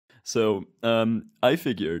So I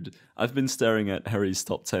figured I've been staring at Harry's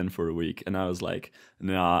top 10 for a week, and I was like,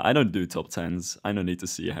 nah, I don't do top 10s. I don't need to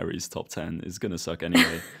see Harry's top 10. It's going to suck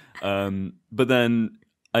anyway. But then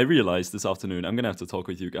I realized this afternoon I'm going to have to talk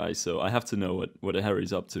with you guys, so I have to know what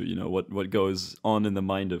Harry's up to, what goes on in the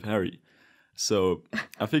mind of Harry. So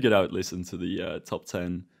I figured I would listen to the top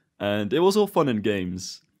 10, and it was all fun and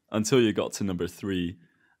games until you got to number 3,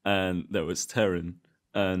 and there was Terran.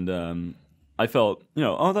 And I felt,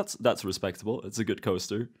 oh, that's respectable. It's a good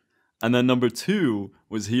coaster. And then number 2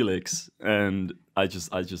 was Helix, and I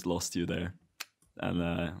just lost you there.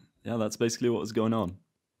 And yeah, that's basically what was going on.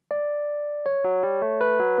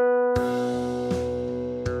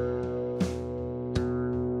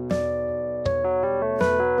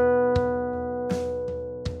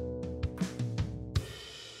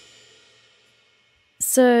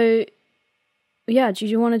 So, yeah, do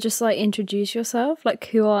you want to just like introduce yourself? Like,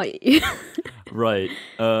 who are you? Right.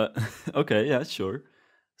 Okay, yeah, sure.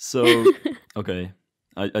 So, okay.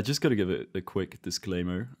 I just got to give a quick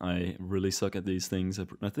disclaimer. I really suck at these things.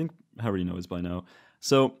 I think Harry knows by now.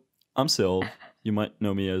 So, I'm Sylv. You might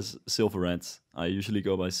know me as Silvarret. I usually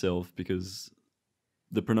go by Sylv because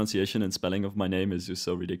the pronunciation and spelling of my name is just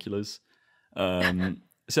so ridiculous.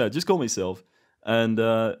 So, just call me Sylv. And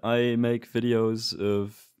I make videos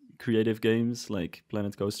of creative games like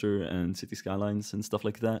Planet Coaster and City Skylines and stuff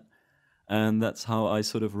like that. And that's how I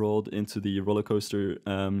sort of rolled into the roller coaster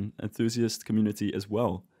enthusiast community as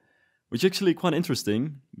well, which is actually quite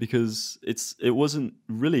interesting because it wasn't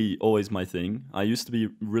really always my thing. I used to be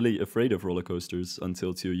really afraid of roller coasters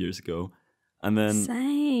until 2 years ago. And then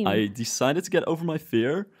Same. I decided to get over my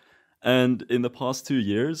fear. And in the past 2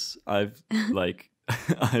 years, I've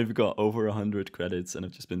I've got over 100 credits, and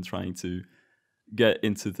I've just been trying to get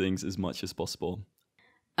into things as much as possible.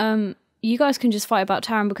 You guys can just fight about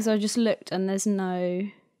Taran because I just looked and there's no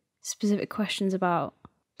specific questions about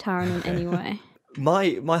Taran in any way.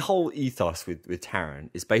 My whole ethos with Taran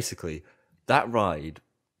is basically that ride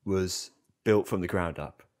was built from the ground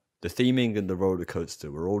up. The theming and the roller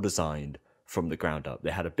coaster were all designed from the ground up.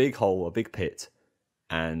 They had a big hole, a big pit,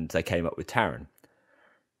 and they came up with Taran.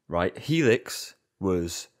 Right? Helix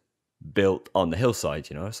was built on the hillside,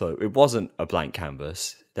 so it wasn't a blank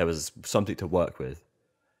canvas. There was something to work with.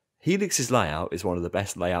 Helix's layout is one of the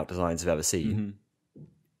best layout designs I've ever seen. Mm-hmm.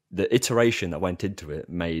 The iteration that went into it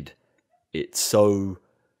made it so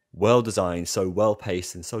well designed, so well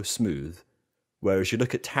paced, and so smooth. Whereas you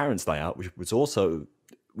look at Taran's layout,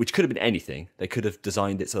 which could have been anything. They could have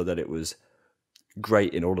designed it so that it was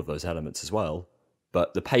great in all of those elements as well.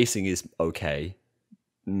 But the pacing is okay.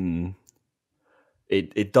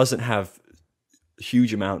 It doesn't have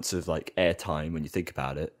huge amounts of like airtime when you think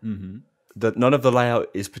about it. Mm-hmm. That none of the layout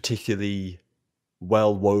is particularly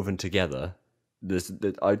well woven together.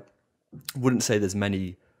 I wouldn't say there's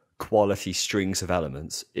many quality strings of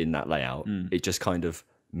elements in that layout. It just kind of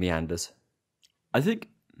meanders. I think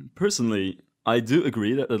personally, I do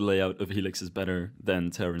agree that the layout of Helix is better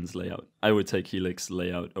than Terran's layout. I would take Helix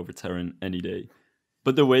layout over Terran any day.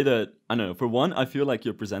 But the way that, I don't know, for one, I feel like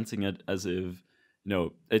you're presenting it as if,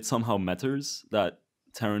 it somehow matters that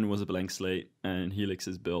Terran was a blank slate and Helix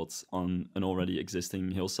is built on an already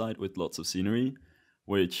existing hillside with lots of scenery,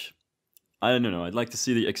 which, I don't know, I'd like to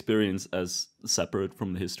see the experience as separate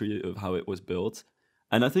from the history of how it was built.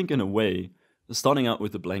 And I think in a way, starting out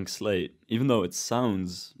with a blank slate, even though it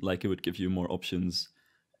sounds like it would give you more options,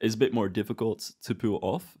 is a bit more difficult to pull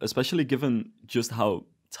off, especially given just how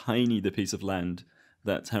tiny the piece of land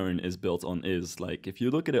that Terran is built on is. Like, if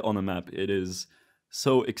you look at it on a map, it is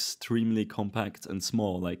so extremely compact and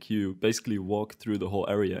small. Like, you basically walk through the whole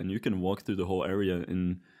area, and you can walk through the whole area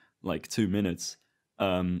in like 2 minutes.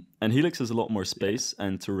 And Helix has a lot more space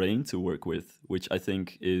and terrain to work with, which I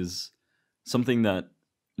think is something that,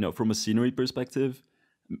 from a scenery perspective,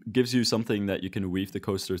 gives you something that you can weave the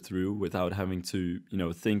coaster through without having to,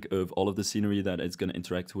 think of all of the scenery that it's going to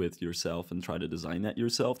interact with yourself and try to design that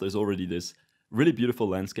yourself. There's already this really beautiful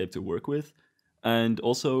landscape to work with. And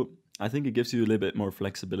also, I think it gives you a little bit more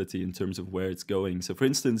flexibility in terms of where it's going. So, for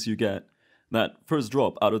instance, you get that first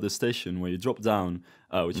drop out of the station where you drop down,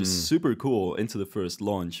 which is super cool into the first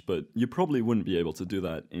launch, but you probably wouldn't be able to do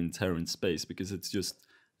that in Terran space because it's just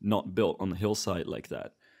not built on the hillside like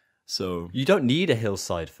that. So you don't need a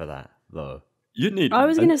hillside for that, though. You need. I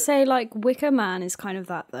was going to say, like, Wicker Man is kind of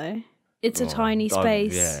that, though. It's a tiny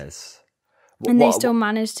space. Yes. And they still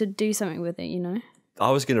managed to do something with it,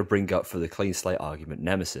 I was going to bring up for the clean slate argument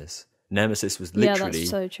Nemesis. Nemesis was literally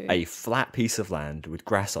so true. a flat piece of land with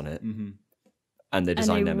grass on it, and they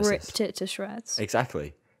designed Nemesis. Ripped it to shreds.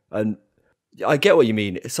 Exactly. And I get what you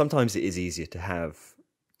mean. Sometimes it is easier to have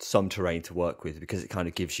some terrain to work with because it kind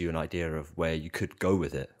of gives you an idea of where you could go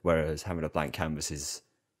with it. Whereas having a blank canvas is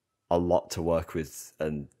a lot to work with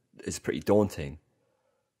and it's pretty daunting.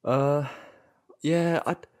 Yeah,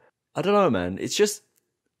 I don't know, man. It's just,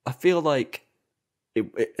 I feel like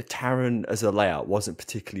Terran as a layout wasn't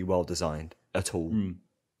particularly well designed at all.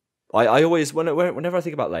 I always, whenever I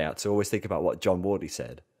think about layouts, I always think about what John Wardley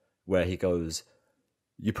said, where he goes,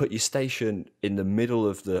 you put your station in the middle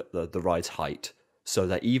of the ride's height, so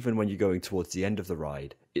that even when you're going towards the end of the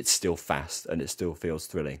ride, it's still fast and it still feels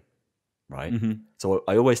thrilling, right? So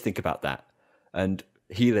I always think about that. And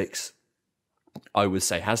Helix, I would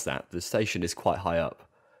say, has that. The station is quite high up,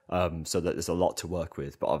 so that there's a lot to work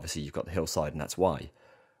with, but obviously you've got the hillside and that's why.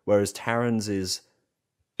 Whereas Terran's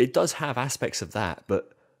it does have aspects of that,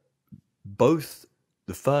 but both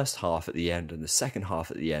the first half at the end and the second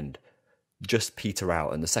half at the end just peter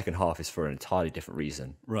out, and the second half is for an entirely different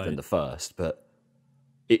reason than the first. But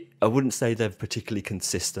I wouldn't say they're particularly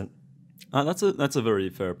consistent. That's a very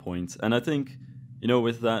fair point, and I think, you know,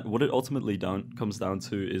 with that, what it ultimately comes down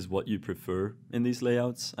to is what you prefer in these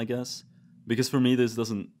layouts, I guess. Because for me, this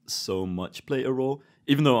doesn't so much play a role,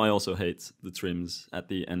 even though I also hate the trims at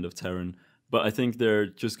the end of Terran. But I think they're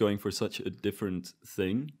just going for such a different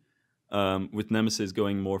thing. With Nemesis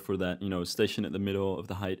going more for that, you know, station at the middle of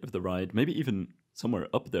the height of the ride, maybe even somewhere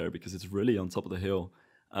up there because it's really on top of the hill.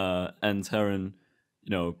 And Terran, you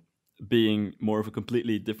know, being more of a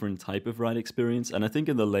completely different type of ride experience. And I think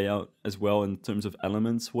in the layout as well, in terms of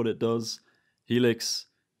elements, what it does, Helix,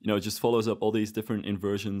 you know, just follows up all these different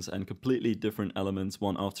inversions and completely different elements,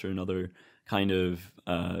 one after another, kind of,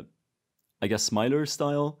 I guess, Smiler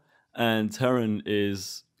style. And Terran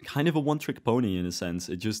is kind of a one-trick pony in a sense.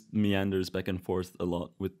 It just meanders back and forth a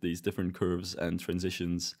lot with these different curves and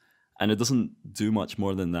transitions. And it doesn't do much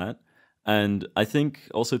more than that. And I think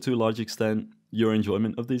also to a large extent, your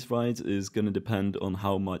enjoyment of these rides is going to depend on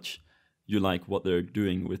how much you like what they're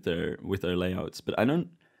doing with their layouts. But I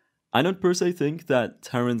don't per se think that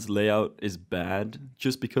Terran's layout is bad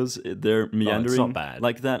just because they're meandering not bad.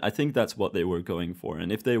 like that. I think that's what they were going for. And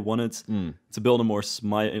if they wanted to build a more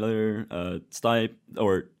Smiler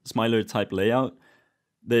type layout,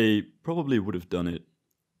 they probably would have done it.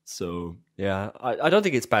 So yeah, I don't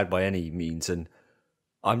think it's bad by any means, and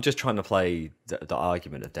I'm just trying to play the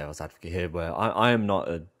argument of devil's advocate here, where I am not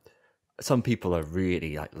a. Some people are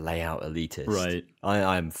really like layout elitist. Right.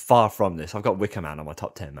 I'm far from this. I've got Wicker Man on my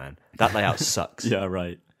top 10, man. That layout sucks. Yeah,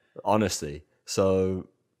 right. Honestly. So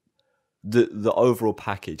the overall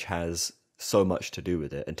package has so much to do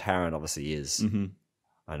with it, and Terran obviously is an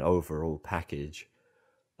overall package.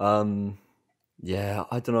 Yeah,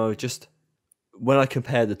 I don't know. Just when I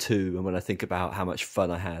compare the two, and when I think about how much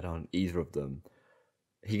fun I had on either of them,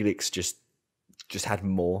 Helix just had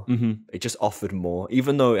more. It just offered more,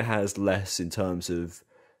 even though it has less in terms of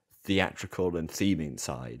theatrical and theming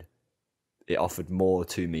side. It offered more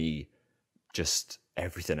to me, just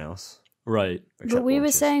everything else. Right. But we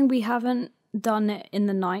were saying we haven't done it in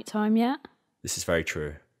the nighttime yet. This is very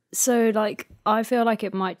true. So, like, I feel like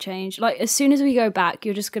it might change. Like, as soon as we go back,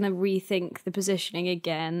 you're just going to rethink the positioning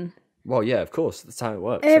again. Well, yeah, of course. That's how it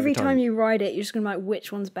works. Every time you ride it, you're just going to be like,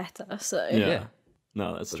 which one's better? So yeah.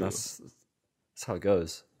 No, that's true. That's how it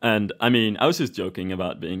goes. And I mean, I was just joking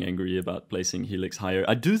about being angry about placing Helix higher.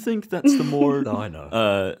 I do think that's the more. No, I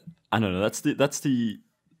know. I don't know. That's the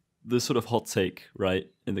sort of hot take, right,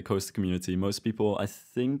 in the coaster community. Most people, I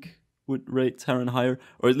think, would rate Terran higher,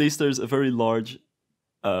 or at least there's a very large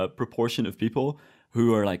proportion of people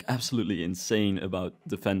who are like absolutely insane about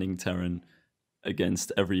defending Terran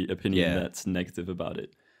against every opinion that's negative about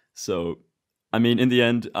it. So, I mean, in the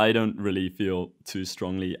end, I don't really feel too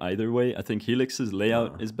strongly either way. I think Helix's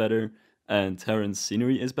layout is better and Terran's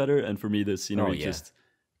scenery is better. And for me, the scenery just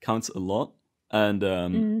counts a lot. And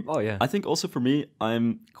I think also for me,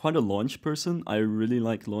 I'm quite a launch person. I really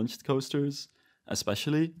like launched coasters,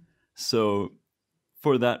 especially. So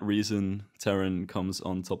for that reason, Terran comes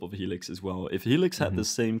on top of Helix as well. If Helix had the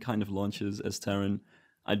same kind of launches as Terran,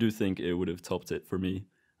 I do think it would have topped it for me.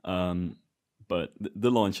 But the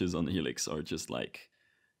launches on Helix are just like,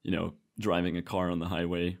 you know, driving a car on the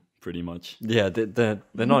highway, pretty much. Yeah, they're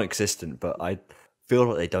non-existent, but I feel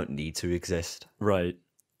like they don't need to exist. Right.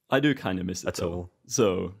 I do kind of miss it at all.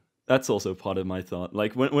 So that's also part of my thought.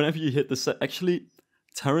 Like whenever you hit actually,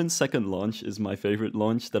 Terran's second launch is my favorite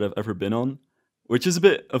launch that I've ever been on, which is a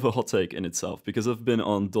bit of a hot take in itself because I've been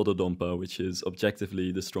on Dododompa, which is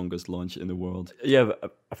objectively the strongest launch in the world. Yeah,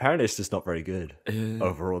 but apparently it's just not very good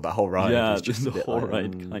overall. That whole ride, yeah, just the whole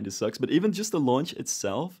ride kind of sucks. But even just the launch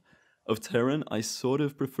itself of Terran, I sort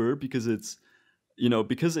of prefer because it's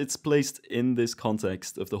because it's placed in this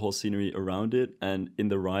context of the whole scenery around it and in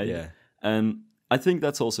the ride. Yeah. And I think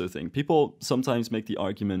that's also a thing. People sometimes make the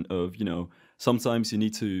argument of, sometimes you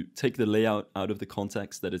need to take the layout out of the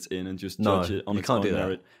context that it's in and just judge it on its own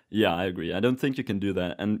merit. Yeah, I agree. I don't think you can do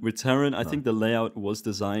that. And with Terran, I think the layout was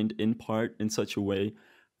designed in part in such a way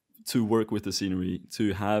to work with the scenery,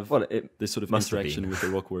 to have this sort of interaction with the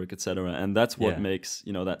rockwork, etc. And that's what makes,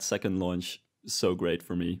 that second launch so great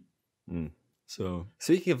for me. So,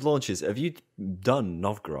 speaking of launches, have you done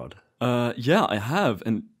Novgorod? Yeah, I have.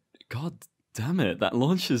 And God damn it, that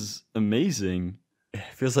launch is amazing. It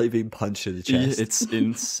feels like being punched in the chest. Yeah, it's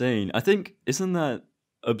insane. I think, isn't that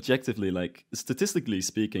objectively, like, statistically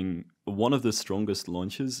speaking, one of the strongest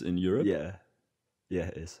launches in Europe? Yeah. Yeah,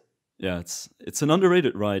 it is. Yeah, it's an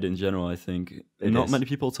underrated ride in general, I think. Not many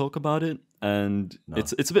people talk about it, and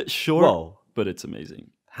it's a bit short, but it's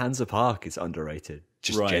amazing. Hansa Park is underrated,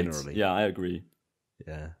 just generally. Yeah, I agree.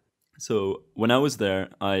 Yeah. So when I was there,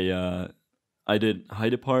 I did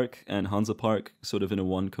Heide Park and Hansa Park sort of in a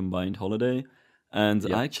one combined holiday, and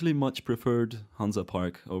I actually much preferred Hansa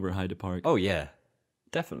Park over Heide Park. Oh yeah,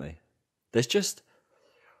 definitely.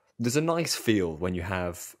 There's a nice feel when you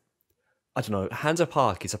have, I don't know, Hansa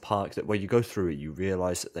Park is a park that when you go through it, you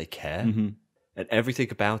realise that they care, and everything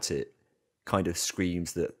about it kind of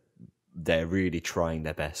screams that they're really trying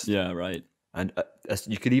their best. Yeah, right. And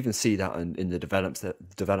you could even see that in the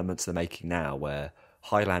developments they're making now, where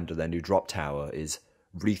Highlander, their new drop tower, is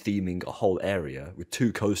retheming a whole area with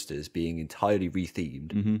 2 coasters being entirely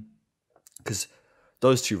rethemed. Because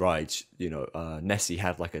those 2 rides, Nessie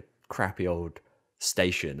had like a crappy old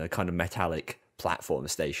station, a kind of metallic platform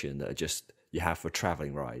station that just you have for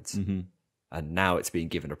traveling rides, and now it's being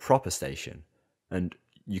given a proper station, and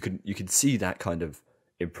you can see that kind of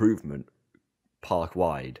improvement park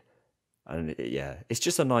wide, and it's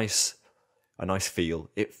just a nice feel.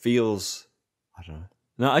 It feels, I don't know.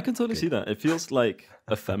 No, I can totally see that. It feels like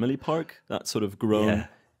a family park that's sort of grown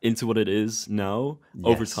into what it is now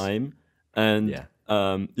over time. And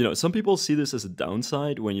some people see this as a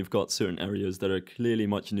downside when you've got certain areas that are clearly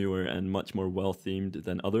much newer and much more well themed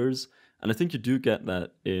than others. And I think you do get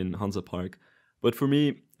that in Hansa Park. But for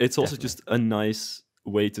me, it's also just a nice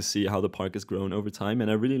way to see how the park has grown over time, and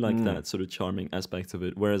I really like that sort of charming aspect of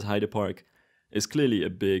it. Whereas Heide Park is clearly a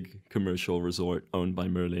big commercial resort owned by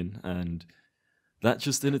Merlin, and that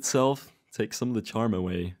just in itself takes some of the charm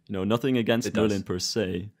away. Nothing against Merlin per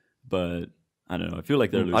se, but I don't know. I feel like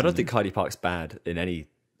they're losing. I don't think Heide Park's bad in any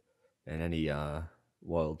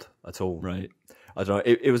world at all. Right. I don't know.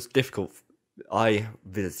 It was difficult. I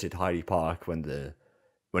visited Heide Park when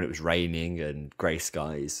it was raining and grey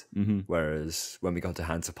skies, whereas when we got to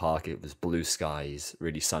Hansa Park, it was blue skies,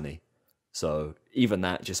 really sunny. So even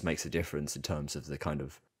that just makes a difference in terms of the kind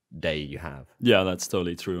of day you have. Yeah, that's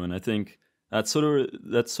totally true, and I think that sort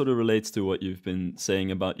of relates to what you've been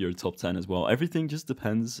saying about your top 10 as well. Everything just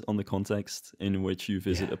depends on the context in which you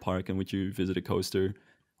visit a park, in which you visit a coaster,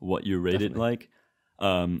 what you rate it like.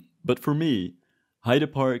 But for me,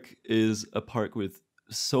 Heide Park is a park with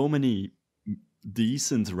so many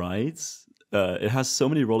decent rides. It has so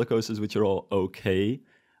many roller coasters which are all okay,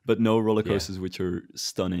 but no roller coasters which are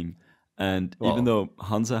stunning. And even though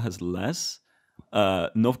Hansa has less,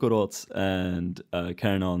 Novgorod and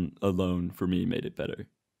Kärnan alone for me made it better.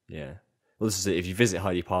 Yeah. Well, this is it. If you visit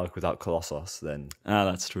Heide Park without Colossus, then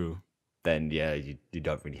that's true. Then you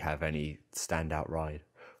don't really have any standout ride.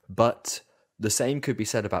 But the same could be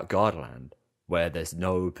said about Gardaland, where there's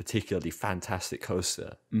no particularly fantastic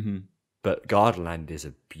coaster. But Gardaland is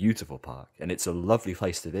a beautiful park, and it's a lovely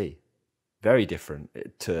place to be. Very different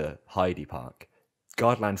to Heide Park.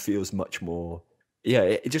 Gardaland feels much more... Yeah,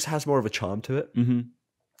 it just has more of a charm to it.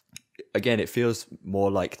 Again, it feels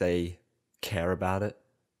more like they care about it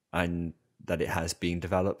and that it has been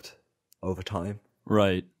developed over time.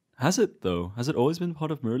 Right. Has it, though? Has it always been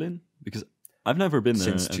part of Merlin? Because I've never been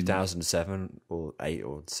there. Since 2007 or 8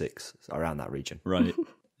 or 6, around that region. Right.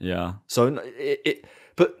 Yeah. So,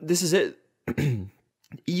 but this is it.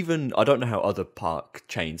 Even, I don't know how other park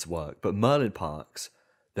chains work, but Merlin parks,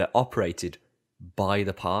 they're operated by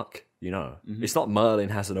the park, It's not Merlin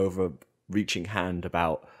has an overreaching hand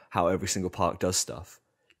about how every single park does stuff.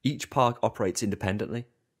 Each park operates independently.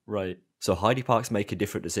 Right. So Heide Parks make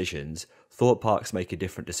different decisions. Thought Parks make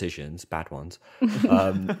different decisions, bad ones.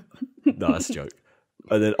 No, that's a joke.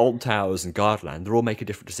 And then Alton Towers and Gardaland, they're all making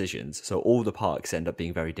different decisions. So all the parks end up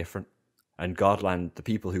being very different. And Gardaland, the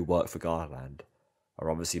people who work for Gardaland are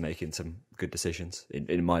obviously making some good decisions,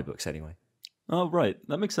 in my books anyway. Oh, right.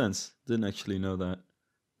 That makes sense. Didn't actually know that.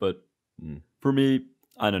 But for me,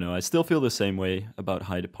 I don't know. I still feel the same way about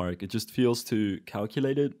Hyde Park. It just feels too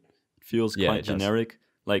calculated. It feels Yeah, quite it does. generic.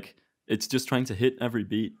 Like it's just trying to hit every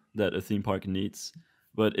beat that a theme park needs,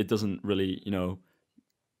 but it doesn't really,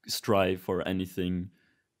 strive for anything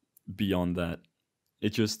beyond that. It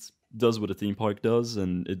just does what a theme park does,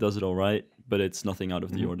 and it does it all right, but it's nothing out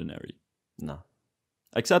of the ordinary. No,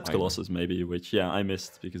 Except I agree. Colossus, maybe, which, yeah, I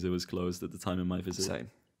missed because it was closed at the time of my visit.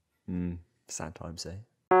 same. Sad times, eh?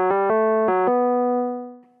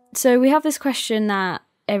 So we have this question that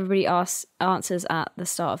everybody answers at the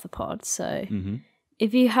start of the pod. So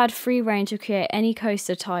if you had free reign to create any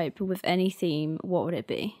coaster type with any theme, what would it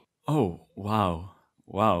be? Oh, wow.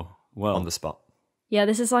 Well, On the spot. Yeah,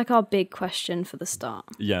 this is like our big question for the start.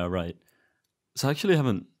 yeah, right. So I actually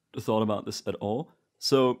haven't thought about this at all.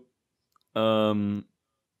 So,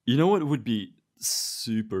 you know what would be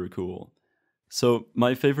super cool? So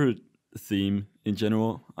my favorite theme in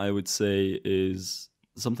general, I would say, is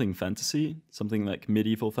something fantasy, something like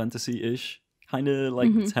medieval fantasy-ish, kind of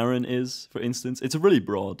like Terran is, for instance. It's a really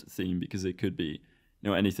broad theme because it could be,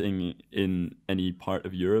 anything in any part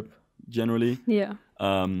of Europe generally. Yeah.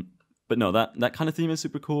 But no, that kind of theme is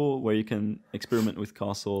super cool, where you can experiment with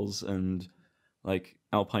castles and like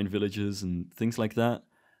alpine villages and things like that.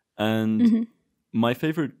 And my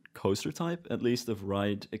favorite coaster type, at least of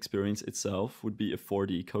ride experience itself, would be a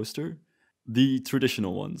 4D coaster. The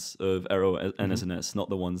traditional ones of Aero and SNS, not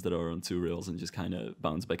the ones that are on two rails and just kind of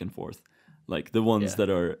bounce back and forth. Like the ones that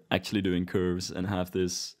are actually doing curves and have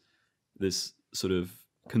this sort of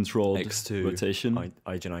controlled X2 rotation.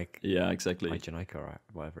 Igenica. Yeah, exactly. Igenica, or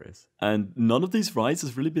whatever it is. And none of these rides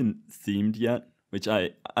has really been themed yet, which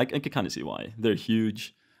I can kind of see why. They're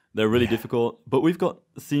huge, they're really difficult, but we've got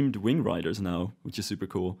themed wing riders now, which is super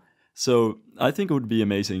cool. So I think it would be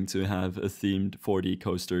amazing to have a themed 4D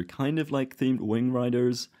coaster, kind of like themed wing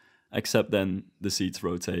riders, except then the seats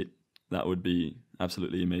rotate. That would be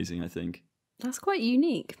absolutely amazing, I think. That's quite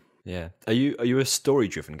unique. Yeah. Are you a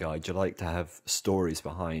story-driven guy? Do you like to have stories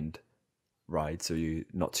behind rides? Are you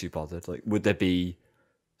not too bothered? Like, would there be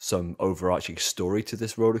some overarching story to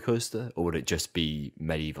this roller coaster, or would it just be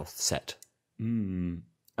medieval set?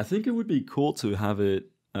 I think it would be cool to have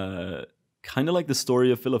it kind of like the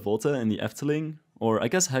story of Villa Volta and the Efteling, or I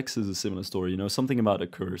guess Hex is a similar story, something about a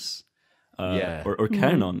curse. Or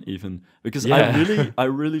Canon even, because I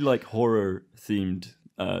really like horror themed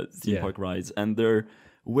theme park rides, and they're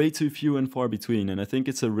way too few and far between. And I think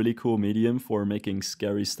it's a really cool medium for making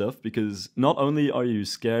scary stuff, because not only are you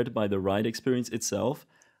scared by the ride experience itself,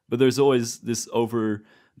 but there's always this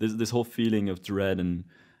whole feeling of dread and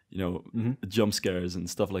jump scares and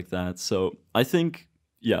stuff like that. So I think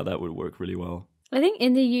that would work really well. I think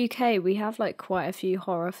in the UK we have like quite a few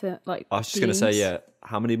horror I was just going to say,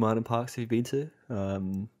 how many Milan parks have you been to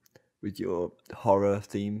with your horror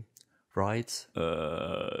theme rides?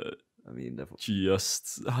 I mean,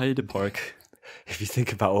 just Hyde Park. If you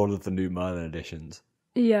think about all of the new Milan editions.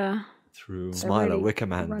 Yeah. True. Smiler, really Wicker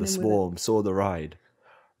Man, The Swarm, Saw the Ride,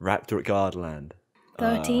 Raptor at Gardaland.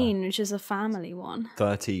 13, which is a family one.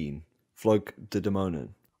 13, Flog de Demonen.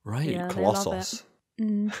 Right. Yeah, they love Colossus.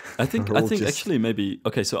 I think actually maybe,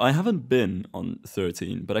 okay, so I haven't been on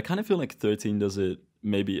 13, but I kind of feel like 13 does it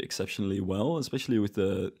maybe exceptionally well, especially with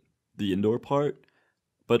the indoor part.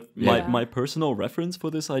 But my personal reference for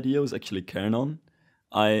this idea was actually Cairnon.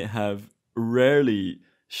 I have rarely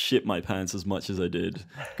shit my pants as much as I did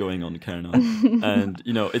going on Cairnon. And,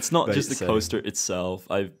 it's not just the coaster itself.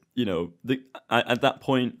 At that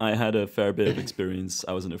point, I had a fair bit of experience.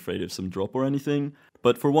 I wasn't afraid of some drop or anything.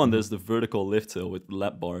 But for one, there's the vertical lift hill with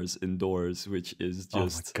lap bars indoors, which is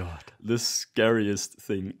just the scariest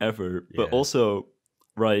thing ever. Yeah. But also,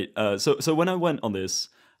 right, so when I went on this,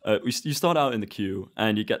 you start out in the queue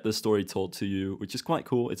and you get the story told to you, which is quite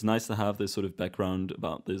cool. It's nice to have this sort of background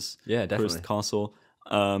about this cursed castle.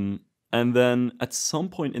 And then at some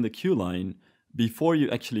point in the queue line, before you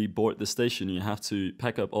actually board the station, you have to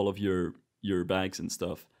pack up all of your bags and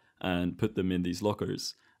stuff and put them in these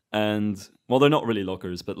lockers. And, well, they're not really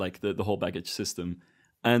lockers, but like the whole baggage system.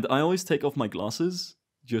 And I always take off my glasses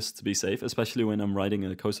just to be safe, especially when I'm riding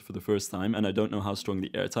a coaster for the first time and I don't know how strong the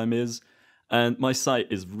airtime is. And my sight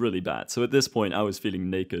is really bad. So at this point, I was feeling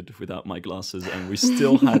naked without my glasses, and we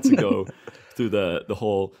still had to go through the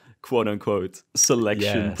whole quote-unquote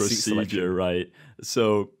selection procedure, right?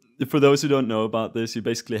 So for those who don't know about this, you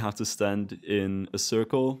basically have to stand in a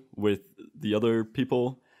circle with the other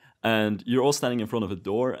people, and you're all standing in front of a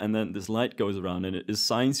door, and then this light goes around, and it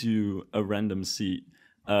assigns you a random seat.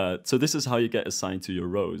 So this is how you get assigned to your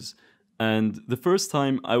rows. And the first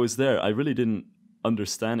time I was there, I really didn't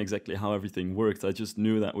understand exactly how everything worked. I just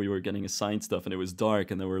knew that we were getting assigned stuff and it was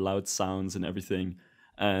dark and there were loud sounds and everything.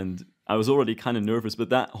 And I was already kind of nervous, but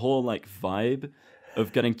that whole like vibe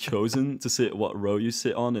of getting chosen to sit what row you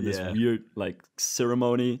sit on in this weird like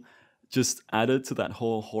ceremony just added to that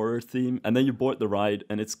whole horror theme. And then you board the ride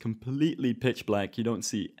and it's completely pitch black. You don't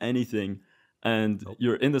see anything. And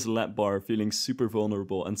you're in this lap bar feeling super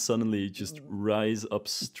vulnerable and suddenly just rise up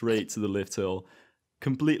straight to the lift hill,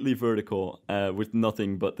 completely vertical, with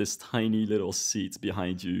nothing but this tiny little seat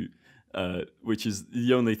behind you, which is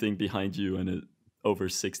the only thing behind you and an over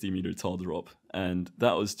 60-meter tall drop. And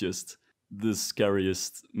that was just the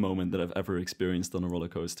scariest moment that I've ever experienced on a roller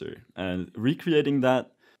coaster. And recreating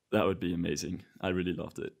that would be amazing. I really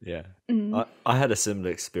loved it. Yeah. I had a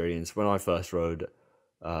similar experience when I first rode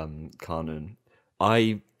Kanon.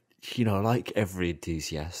 I, like every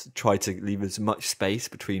enthusiast, tried to leave as much space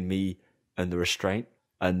between me and the restraint.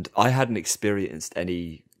 And I hadn't experienced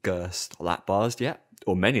any Gerst lap bars yet,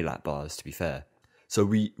 or many lap bars, to be fair. So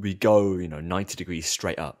we go, 90 degrees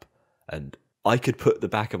straight up, and I could put the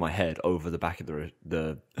back of my head over the back of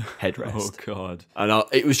the headrest. Oh, God. And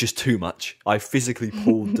it was just too much. I physically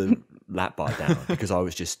pulled the lap bar down because I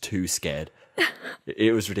was just too scared.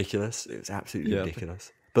 It was ridiculous. It was absolutely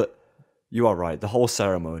ridiculous. But you are right. The whole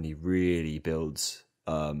ceremony really builds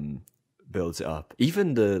it up.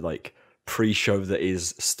 Even the pre-show that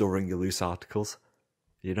is storing the loose articles.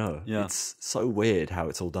 It's so weird how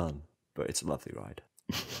it's all done, but it's a lovely ride.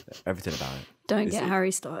 Everything about it. Don't get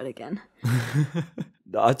Harry started again.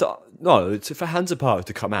 No, it's for Hansa Park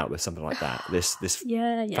to come out with something like that. This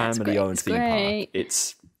family-owned theme park.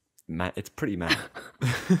 It's pretty mad.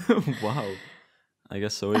 Wow. I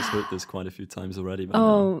guess Zoe's heard this quite a few times already.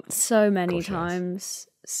 So many times.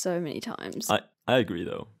 So many times. I agree,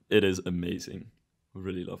 though. It is amazing. I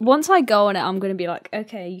really love it. Once I go on it, I'm going to be like,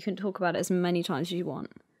 okay, you can talk about it as many times as you want.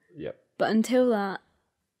 Yep. But until that,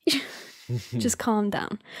 just calm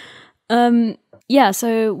down.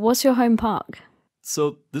 So what's your home park?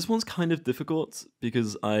 So this one's kind of difficult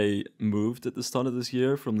because I moved at the start of this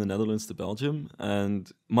year from the Netherlands to Belgium, and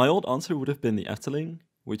my old answer would have been the Efteling,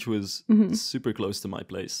 which was super close to my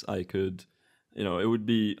place. I could, it would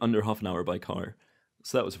be under half an hour by car.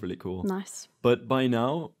 So that was really cool. Nice. But by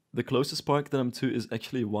now, the closest park that I'm to is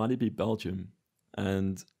actually Walibi, Belgium.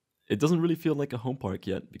 And it doesn't really feel like a home park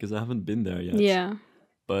yet because I haven't been there yet. Yeah.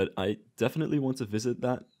 But I definitely want to visit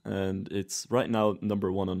that. And it's right now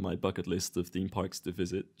number one on my bucket list of theme parks to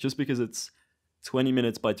visit. Just because it's 20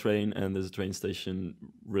 minutes by train and there's a train station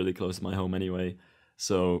really close to my home anyway.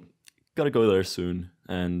 So gotta go there soon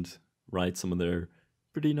and ride some of their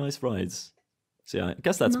pretty nice rides. So yeah, I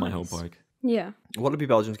guess that's my home park. Yeah. Walibi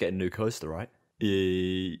Belgium's getting a new coaster, right?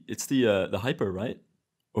 It's the Hyper, right?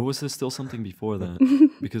 Or was there still something before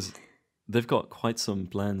that? Because they've got quite some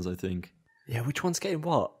plans, I think. Yeah, which one's getting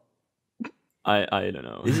what? I don't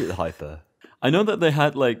know. Is it the Hyper? I know that they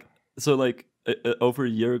had over a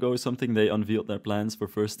year ago or something, they unveiled their plans for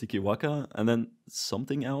first Tiki Waka and then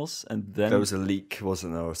something else, and then there was a leak,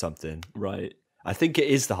 wasn't there, or something? Right. I think it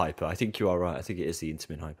is the Hyper. I think you are right. I think it is the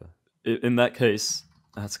Intamin Hyper. In that case,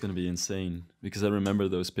 that's going to be insane because I remember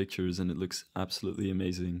those pictures and it looks absolutely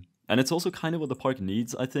amazing. And it's also kind of what the park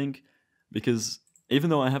needs, I think, because even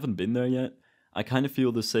though I haven't been there yet, I kind of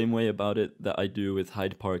feel the same way about it that I do with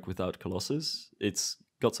Hyde Park without Colossus. It's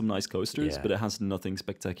got some nice coasters, but it has nothing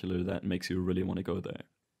spectacular that makes you really want to go there.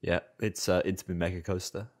 Yeah, it's Intamin Mega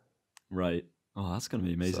Coaster. Right. Oh, that's going to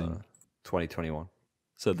be amazing. So, 2021.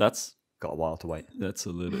 So that's... got a while to wait. That's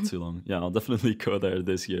a little bit too long. Yeah, I'll definitely go there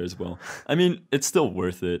this year as well. I mean, it's still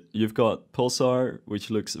worth it. You've got Pulsar, which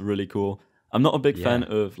looks really cool. I'm not a big fan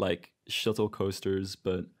of shuttle coasters,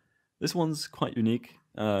 but this one's quite unique.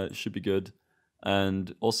 Should be good.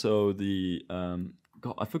 And also the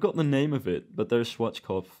I forgot the name of it, but there's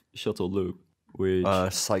Schwarzkopf shuttle loop, which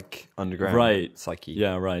Psych Underground, right? Psyche,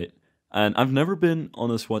 yeah, right. And I've never been on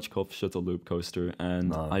a Schwarzkopf shuttle loop coaster,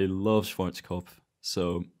 and I love Schwarzkopf,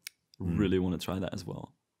 so really want to try that as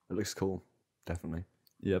well. It looks cool, definitely.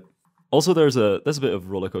 Yep. Also, there's a bit of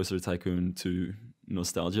Roller Coaster Tycoon 2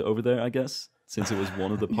 nostalgia over there, I guess, since it was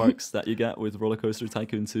one of the parks that you get with Roller Coaster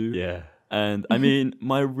Tycoon 2. Yeah. And I mean,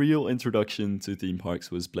 my real introduction to theme parks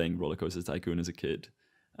was playing Roller Coaster Tycoon as a kid.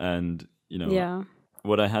 And,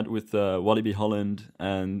 what I had with Walibi Holland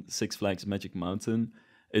and Six Flags Magic Mountain,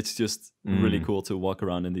 it's just really cool to walk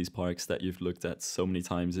around in these parks that you've looked at so many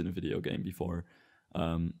times in a video game before.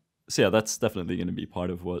 So yeah, that's definitely going to be part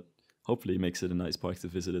of what hopefully makes it a nice park to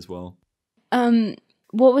visit as well.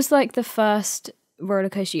 What was the first roller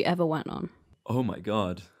coaster you ever went on? Oh my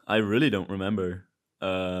God. I really don't remember.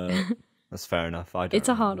 That's fair enough. It's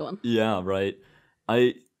a hard one. Yeah, right.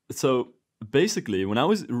 So basically, when I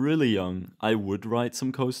was really young, I would ride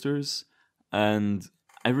some coasters, and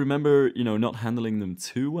I remember, not handling them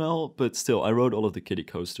too well, but still, I rode all of the kiddie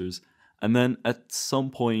coasters. And then at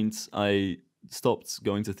some point, I stopped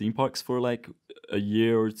going to theme parks for like a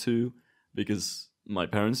year or two because my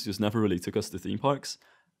parents just never really took us to theme parks.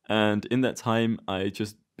 And in that time, I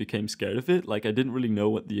just became scared of it. Like, I didn't really know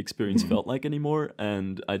what the experience felt like anymore,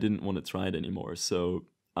 and I didn't want to try it anymore. So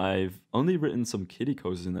I've only written some kiddie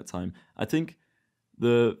coasters in that time. I think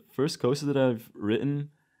the first coaster that I've written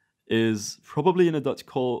is probably in a Dutch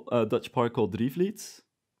park called Drievliet.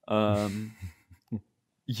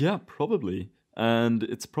 Yeah, probably. And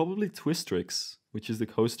it's probably Twistrix, which is the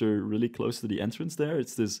coaster really close to the entrance there.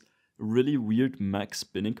 It's this really weird max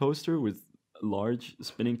spinning coaster with large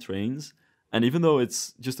spinning trains. And even though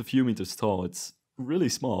it's just a few meters tall, it's really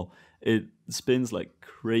small. It spins like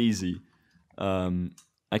crazy.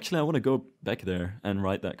 Actually, I want to go back there and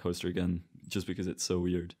ride that coaster again, just because it's so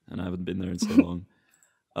weird and I haven't been there in so long.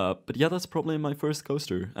 But yeah, that's probably my first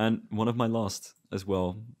coaster and one of my last as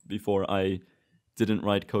well, before I didn't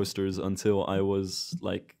ride coasters until I was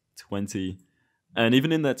like 20. And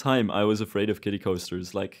even in that time, I was afraid of kiddie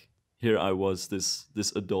coasters. Like, here I was, this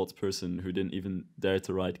adult person who didn't even dare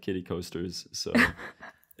to ride kiddie coasters. So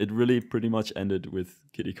it really pretty much ended with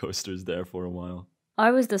kiddie coasters there for a while.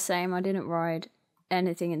 I was the same. I didn't ride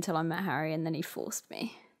anything until I met Harry, and then he forced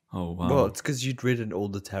me. Oh, wow. Well, it's because you'd ridden all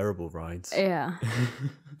the terrible rides. Yeah.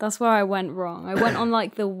 That's where I went wrong. I went on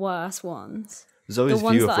like the worst ones. Zoe's The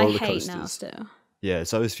ones view that of I roller hate now coasters. still. Yeah,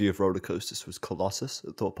 Zoe's view of roller coasters was Colossus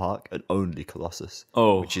at Thorpe Park, and only Colossus.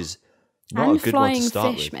 Oh. Which is not And a good one flying to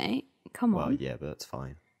start fish, with. mate. Come on. Well, yeah, but that's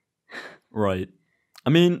fine. Right. I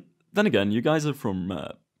mean, then again, you guys are from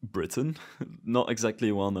Britain, not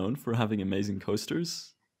exactly well known for having amazing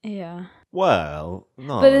coasters. Yeah. Well,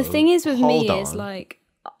 no. But the thing is with me hold is on. like,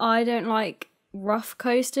 I don't like rough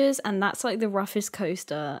coasters, and that's like the roughest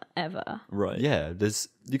coaster ever. Right. Yeah,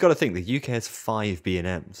 you got to think the UK has 5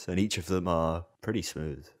 B&Ms, and each of them are pretty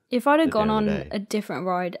smooth. If I'd have At the gone end on of the day. a different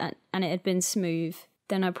ride and it had been smooth,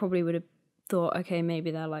 then I probably would have thought, okay, maybe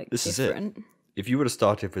they're like This is it. different. If you would have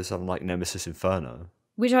started with something like Nemesis Inferno,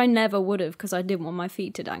 Which I never would have because I didn't want my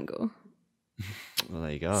feet to dangle. well,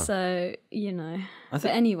 there you go. So, but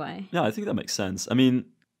anyway. Yeah, I think that makes sense. I mean,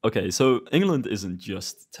 okay, so England isn't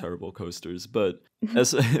just terrible coasters, but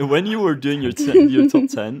as when you were doing your top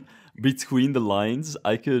 10, between the lines,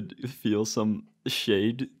 I could feel some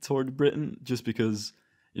shade toward Britain just because,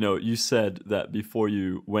 you said that before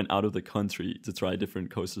you went out of the country to try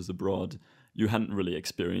different coasters abroad, you hadn't really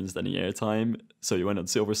experienced any airtime. So you went on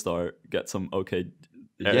Silver Star, get some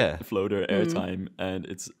floater airtime, and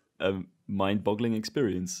it's a mind-boggling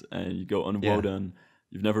experience. And you go on Woden.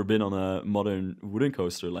 You've never been on a modern wooden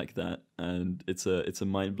coaster like that, and it's a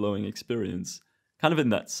mind-blowing experience. Kind of in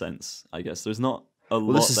that sense, I guess. There's not a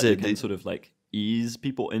lot that you can sort of like ease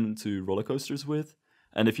people into roller coasters with.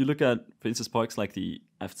 And if you look at, for instance, parks like the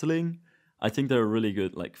Efteling, I think there are really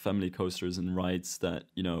good like family coasters and rides that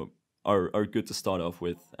are good to start off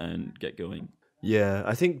with and get going. Yeah,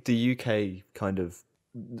 I think the UK kind of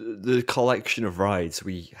the collection of rides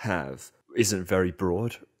we have isn't very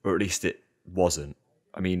broad, or at least it wasn't.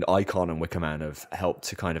 I mean, Icon and Wicker Man have helped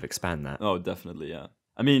to kind of expand that. Oh, definitely, yeah.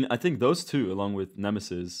 I mean, I think those two, along with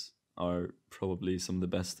Nemesis, are probably some of the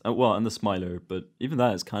best. Well, and the Smiler, but even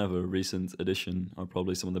that is kind of a recent addition, are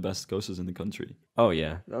probably some of the best coasters in the country. Oh,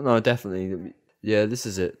 yeah. No, definitely. Yeah, this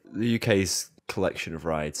is it. The UK's collection of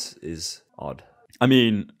rides is odd. I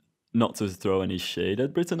mean, not to throw any shade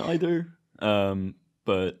at Britain either,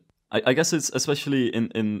 but I guess it's especially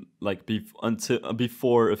in like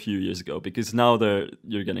before a few years ago, because now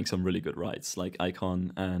you're getting some really good rides like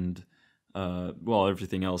Icon and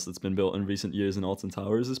everything else that's been built in recent years in Alton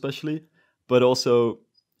Towers especially. But also,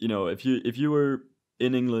 if you were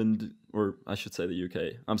in England, or I should say the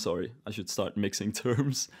UK, I'm sorry, I should start mixing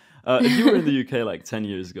terms. If you were in the UK like 10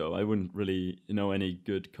 years ago, I wouldn't really know any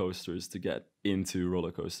good coasters to get into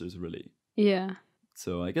roller coasters really. Yeah.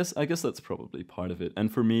 So I guess that's probably part of it.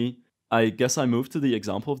 And for me, I guess I moved to the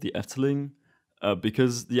example of the Efteling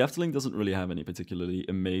because the Efteling doesn't really have any particularly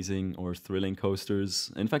amazing or thrilling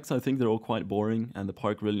coasters. In fact, I think they're all quite boring, and the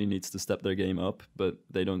park really needs to step their game up, but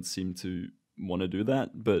they don't seem to want to do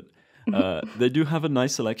that. But they do have a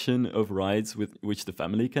nice selection of rides with which the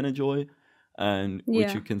family can enjoy, and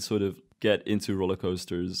which you can sort of get into roller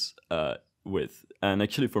coasters with. And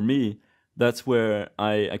actually, for me, that's where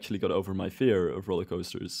I actually got over my fear of roller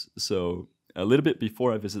coasters. So a little bit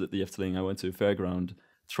before I visited the Efteling, I went to a fairground,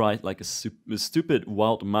 tried like a stupid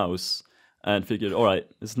wild mouse, and figured, all right,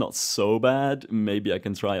 it's not so bad. Maybe I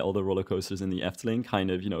can try all the roller coasters in the Efteling, kind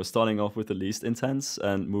of, starting off with the least intense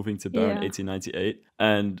and moving to Baron 1898.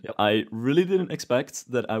 And I really didn't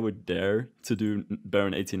expect that I would dare to do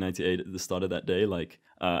Baron 1898 at the start of that day. Like,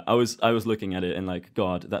 I was looking at it and like,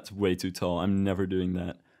 God, that's way too tall. I'm never doing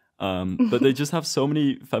that. But they just have so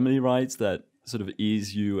many family rides that sort of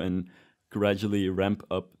ease you and gradually ramp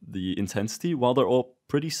up the intensity while they're all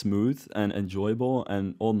pretty smooth and enjoyable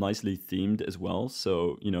and all nicely themed as well.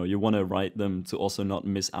 So, you want to ride them to also not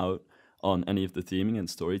miss out on any of the theming and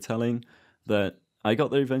storytelling. That I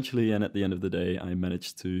got there eventually, and at the end of the day, I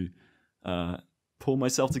managed to pull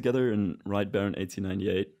myself together and ride Baron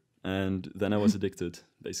 1898, and then I was addicted,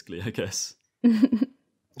 basically, I guess.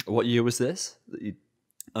 What year was this that you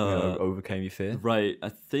overcame your fear? Right, I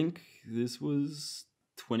think this was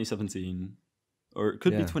 2017, or it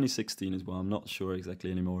could be 2016 as well. I'm not sure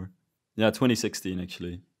exactly anymore. Yeah, 2016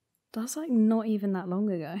 actually. That's like not even that long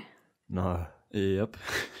ago. No. Yep.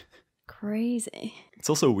 Crazy. It's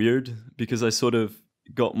also weird because I sort of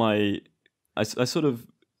got I sort of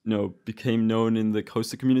became known in the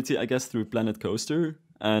coaster community, I guess, through Planet Coaster.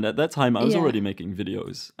 And at that time, I was already making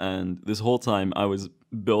videos. And this whole time, I was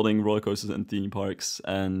building roller coasters and theme parks.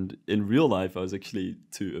 And in real life, I was actually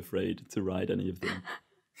too afraid to ride any of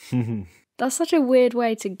them. That's such a weird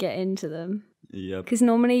way to get into them. Yep. Because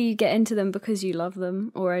normally you get into them because you love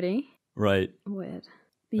them already. Right. Weird.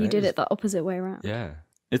 But you did it the opposite way around. Yeah.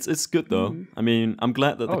 It's good though. I mean, I'm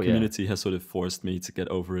glad that the community has sort of forced me to get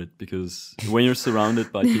over it, because when you're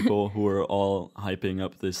surrounded by people who are all hyping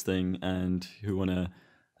up this thing and who want to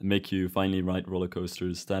make you finally ride roller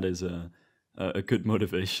coasters, that is a good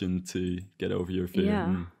motivation to get over your fear.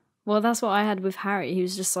 Yeah. Well, that's what I had with Harry. He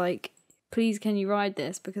was just like, please, can you ride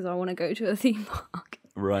this? Because I want to go to a theme park.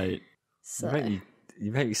 Right. So.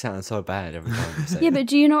 You make me sound so bad every time you say Yeah, but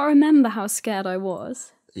do you not remember how scared I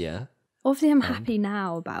was? Yeah. Obviously, I'm happy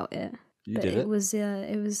now about it. You but did it? It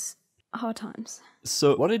was hard times.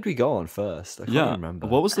 So what did we go on first? I can't remember.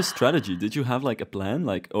 What was the strategy? Did you have like a plan?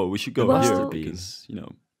 Like, oh, we should go here because,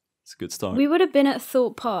 it's a good start. We would have been at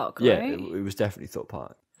Thorpe Park, right? Yeah, it was definitely Thorpe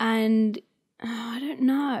Park. And I don't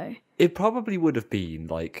know. It probably would have been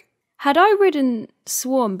like... Had I ridden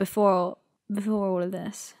Swarm before all of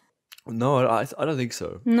this? No, I don't think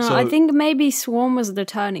so. No, so, I think maybe Swarm was the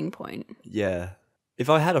turning point. Yeah. If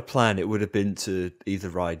I had a plan, it would have been to either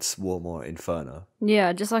ride Swarm or Inferno.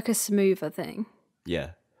 Yeah, just like a smoother thing.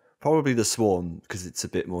 Yeah. Probably the Swarm, because it's a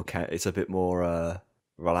bit more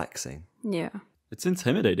relaxing. Yeah. It's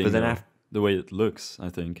intimidating, but then the way it looks, I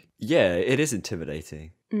think. Yeah, it is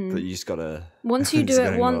intimidating. But you just gotta... Once you do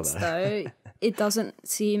it once, though, it doesn't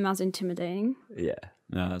seem as intimidating. Yeah.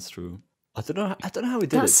 Yeah, that's true. I don't know how we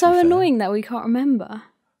did it. That's so annoying that we can't remember.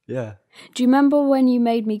 Yeah. Do you remember when you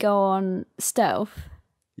made me go on Stealth?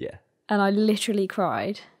 Yeah. And I literally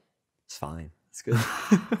cried. It's fine. It's good.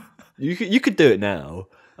 you could do it now.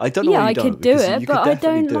 I don't know why you don't. Yeah, I could do it, but I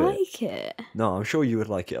don't like it. No, I'm sure you would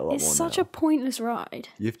like it a lot more. It's such a pointless ride.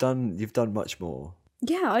 You've done much more.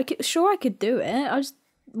 Yeah, I could do it.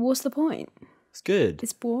 What's the point? It's good.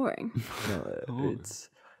 It's boring. No,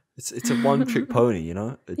 it's a one trick pony,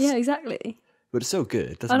 Yeah, exactly. But it's so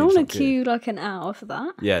good. I don't want to queue like an hour for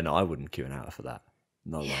that. Yeah, no, I wouldn't queue an hour for that.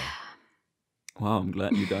 No way. Wow, I'm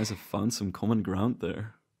glad you guys have found some common ground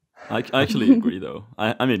there. I actually agree, though.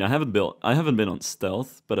 I mean, I haven't been on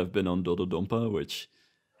Stealth, but I've been on Dodo Dompa, which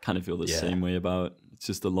kind of feel the same way about. It's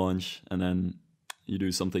just a launch, and then you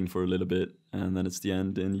do something for a little bit, and then it's the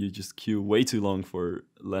end, and you just queue way too long for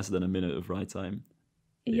less than a minute of ride time.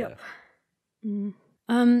 Yep. Yeah.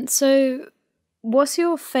 So what's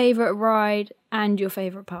your favorite ride and your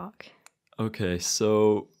favorite park? Okay,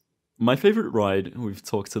 so my favorite ride we've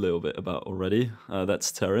talked a little bit about already.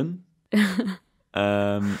 That's Terran.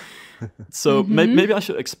 So maybe I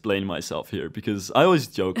should explain myself here, because I always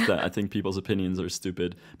joke that I think people's opinions are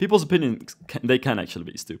stupid. People's opinions they can actually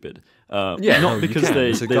be stupid. Not because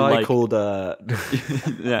there's a guy called.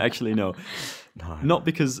 Yeah, actually no. Not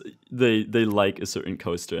because they like a certain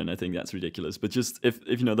coaster, and I think that's ridiculous. But just if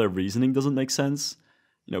their reasoning doesn't make sense,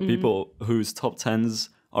 people whose top 10s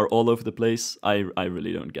are all over the place, I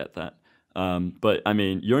really don't get that. But I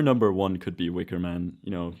mean, your number one could be Wicker Man.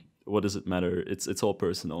 What does it matter? It's all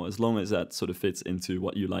personal. As long as that sort of fits into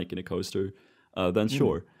what you like in a coaster, then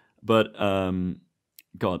sure. But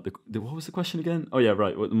God, what was the question again? Oh yeah,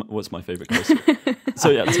 right. What's my favorite coaster? So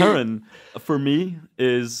yeah, Terran for me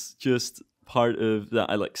is just part of that.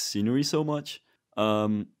 I like scenery so much.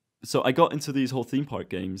 So I got into these whole theme park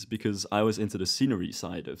games because I was into the scenery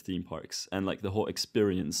side of theme parks and like the whole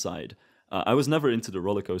experience side. I was never into the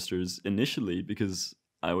roller coasters initially because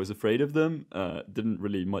I was afraid of them. Didn't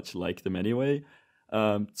really much like them anyway.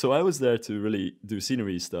 So I was there to really do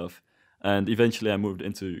scenery stuff. And eventually I moved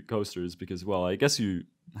into coasters because, well, I guess you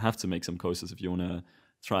have to make some coasters if you want to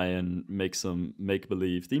try and make some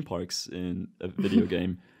make-believe theme parks in a video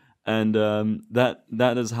game. And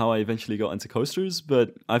that is how I eventually got into coasters.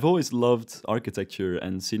 But I've always loved architecture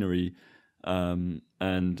and scenery. And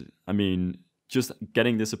I mean, just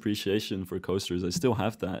getting this appreciation for coasters, I still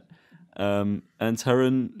have that. And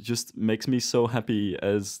Terran just makes me so happy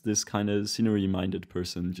as this kind of scenery-minded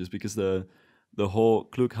person, just because the whole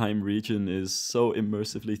Klugheim region is so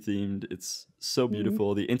immersively themed. It's so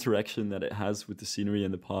beautiful. The interaction that it has with the scenery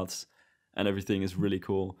and the paths and everything is really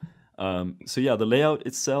cool. So yeah, the layout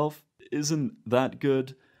itself isn't that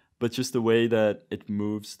good, but just the way that it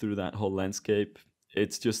moves through that whole landscape,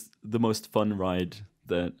 it's just the most fun ride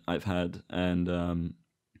that I've had. And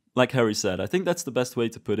like Harry said, I think that's the best way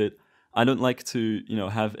to put it. I don't like to,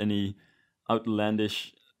 have any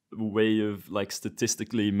outlandish way of like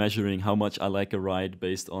statistically measuring how much I like a ride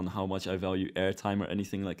based on how much I value airtime or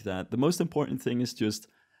anything like that. The most important thing is just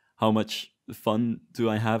how much fun do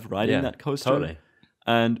I have riding that coaster. Totally.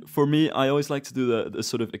 And for me, I always like to do the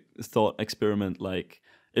sort of thought experiment, like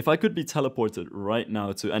if I could be teleported right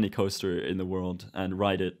now to any coaster in the world and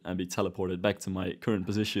ride it and be teleported back to my current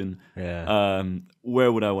position,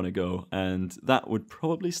 where would I want to go? And that would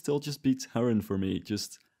probably still just be Terran for me.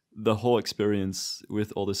 Just the whole experience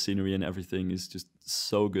with all the scenery and everything is just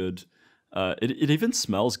so good. It even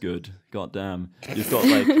smells good. God damn. You've got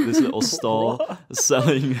like this little stall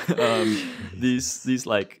selling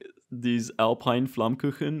these Alpine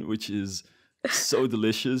Flammkuchen, which is so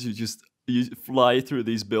delicious. You fly through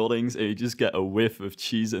these buildings and you just get a whiff of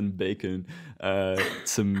cheese and bacon.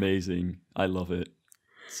 It's amazing. I love it.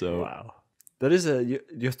 So wow. That is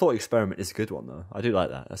your thought experiment is a good one though. I do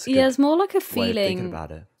like that. That's a good it's more like a way of feeling. thinking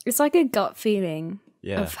about it. It's like a gut feeling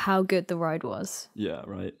Yeah. of how good the ride was. yeah,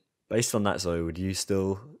 right. Based on that, Zoe, would you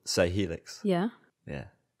still say Helix? Yeah. Yeah.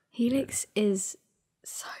 Helix is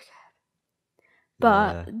so good.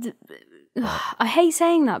 But I hate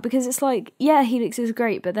saying that because it's like, yeah, Helix is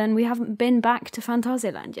great, but then we haven't been back to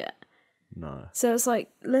Phantasialand yet. No. So it's like,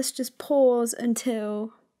 let's just pause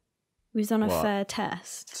until we've done a fair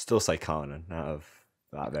test. Still say Carnan out of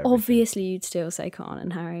everything. Obviously, you'd still say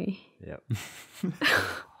Carnan, Harry. Yep.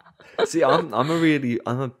 See,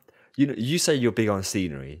 you say you're big on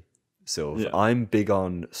scenery, Sylv. Yeah. I'm big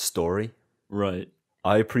on story. Right.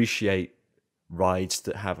 I appreciate rides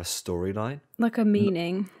that have a storyline. Like a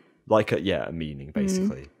meaning. Like a meaning,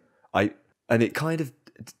 basically. And it kind of,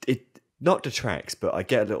 it not detracts, but I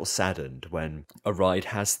get a little saddened when a ride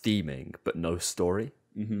has theming, but no story.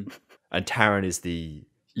 Mm-hmm. And Taron is the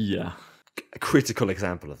critical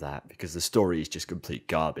example of that, because the story is just complete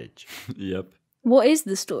garbage. Yep. What is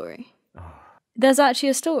the story? There's actually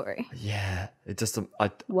a story. Yeah. It just,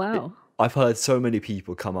 Wow. I've heard so many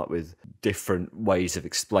people come up with different ways of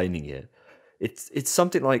explaining it. It's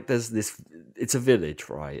something like it's a village,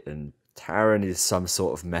 right? And Taron is some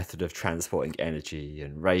sort of method of transporting energy,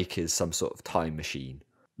 and Rake is some sort of time machine.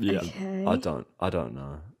 Yeah. Okay. I don't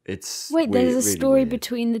know. It's Wait, weird, there's a really story weird.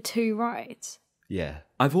 between the two rides. Yeah.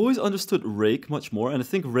 I've always understood Rake much more, and I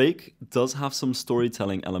think Rake does have some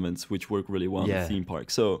storytelling elements which work really well in the theme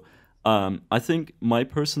park. So I think my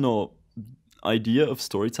personal idea of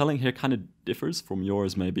storytelling here kind of differs from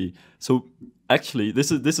yours, maybe. So actually,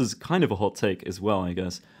 this is kind of a hot take as well, I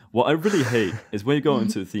guess. What I really hate is when you go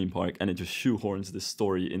into a theme park and it just shoehorns this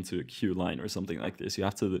story into a queue line or something like this. You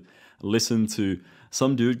have to listen to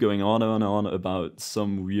some dude going on and on about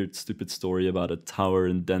some weird, stupid story about a tower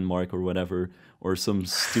in Denmark or whatever, or some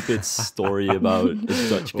stupid story about a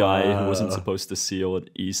Dutch guy who wasn't supposed to seal at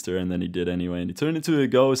Easter and then he did anyway, and he turned into a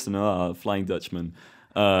ghost and Flying Dutchman.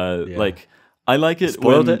 Like, I like it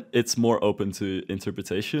when it's more open to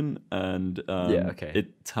interpretation and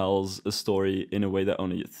it tells a story in a way that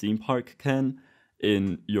only a theme park can,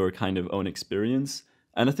 in your kind of own experience.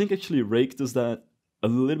 And I think actually Rake does that a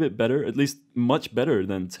little bit better, at least much better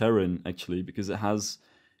than Terran, actually, because it has,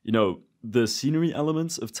 the scenery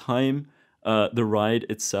elements of time. The ride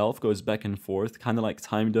itself goes back and forth, kind of like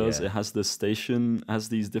time does. Yeah. It has the station, has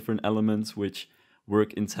these different elements which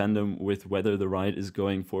work in tandem with whether the ride is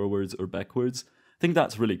going forwards or backwards. I think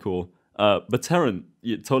that's really cool. But Terran,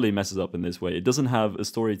 it totally messes up in this way. It doesn't have a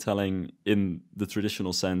storytelling in the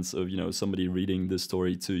traditional sense of, somebody reading the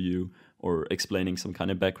story to you or explaining some kind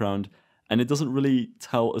of background. And it doesn't really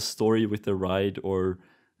tell a story with the ride or,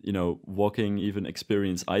 walking even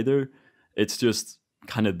experience either. It's just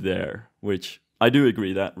kind of there, which I do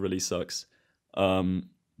agree that really sucks.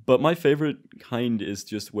 But my favorite kind is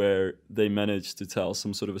just where they manage to tell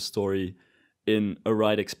some sort of a story in a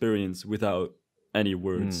ride experience without any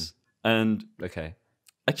words. And Okay.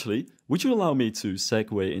 actually, would you allow me to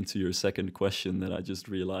segue into your second question that I just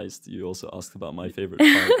realized you also asked about my favorite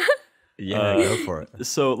park? Yeah, go for it.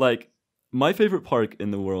 So, like, my favorite park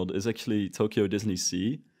in the world is actually Tokyo Disney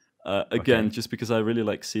Sea. Again, Okay. just because I really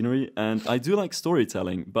like scenery and I do like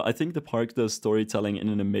storytelling, but I think the park does storytelling in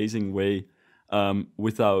an amazing way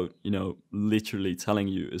without, literally telling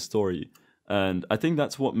you a story. And I think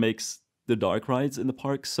that's what makes the dark rides in the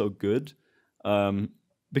park so good.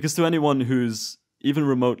 Because to anyone who's even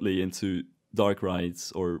remotely into dark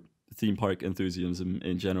rides or theme park enthusiasm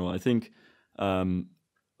in general, I think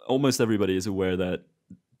almost everybody is aware that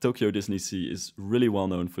Tokyo Disney Sea is really well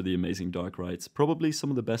known for the amazing dark rides, probably some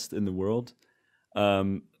of the best in the world.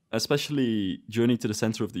 Especially Journey to the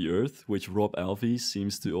Center of the Earth, which Rob Alvey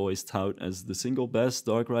seems to always tout as the single best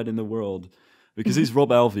dark ride in the world. Because he's Rob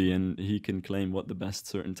Alvey and he can claim what the best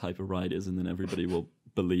certain type of ride is, and then everybody will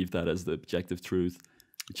believe that as the objective truth.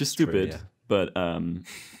 Which is stupid, yeah. but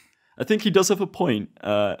I think he does have a point.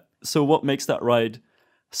 So what makes that ride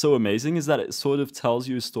so amazing is that it sort of tells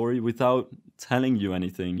you a story without telling you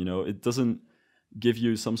anything. It doesn't give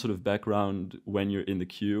you some sort of background when you're in the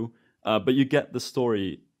queue, but you get the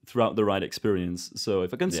story throughout the ride experience. So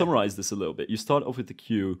if I can summarize this a little bit, you start off with the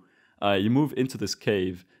queue, you move into this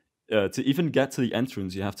cave. To even get to the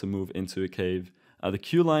entrance, you have to move into a cave. The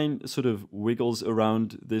queue line sort of wiggles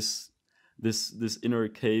around this inner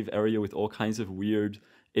cave area with all kinds of weird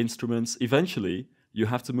instruments. Eventually, you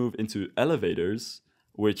have to move into elevators,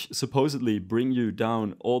 which supposedly bring you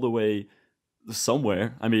down all the way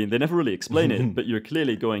somewhere. I mean, they never really explain it, but you're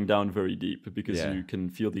clearly going down very deep because you can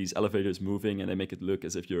feel these elevators moving and they make it look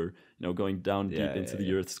as if you're, going down deep into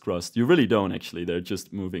the Earth's crust. You really don't actually. They're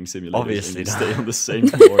just moving simulators Obviously and you not. stay on the same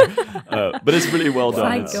floor. But it's really well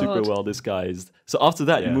done. Thank It's super God. well disguised. So after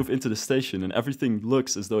that, you Yeah. move into the station and everything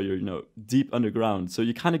looks as though you're, deep underground. So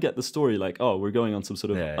you kind of get the story like, oh, we're going on some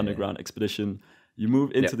sort of underground expedition. You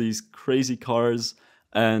move into these crazy cars,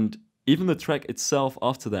 and even the trek itself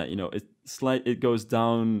after that, it goes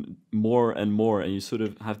down more and more, and you sort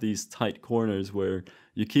of have these tight corners where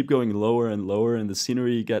you keep going lower and lower, and the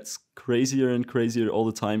scenery gets crazier and crazier all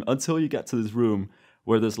the time until you get to this room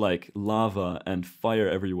where there's like lava and fire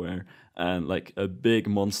everywhere and like a big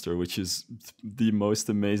monster, which is the most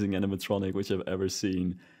amazing animatronic which I've ever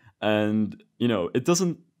seen. And, it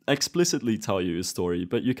doesn't explicitly tell you a story,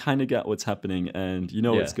 but you kind of get what's happening and you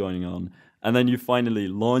know what's going on. And then you finally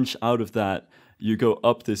launch out of that. You go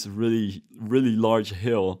up this really, really large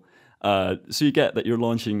hill. So you get that you're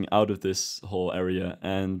launching out of this whole area.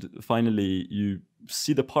 And finally, you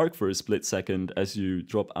see the park for a split second as you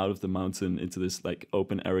drop out of the mountain into this like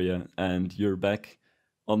open area. And you're back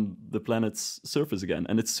on the planet's surface again.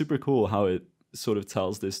 And it's super cool how it sort of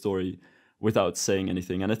tells this story without saying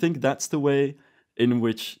anything. And I think that's the way in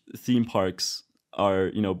which theme parks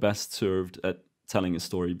are, best served at telling a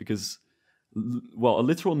story, because a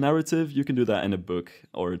literal narrative, you can do that in a book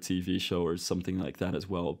or a TV show or something like that as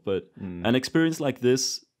well. But an experience like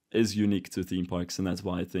this is unique to theme parks, and that's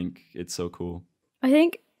why I think it's so cool. I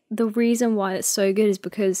think the reason why it's so good is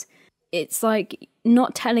because it's like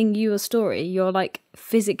not telling you a story. You're like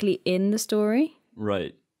physically in the story.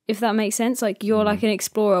 Right. If that makes sense. Like you're like an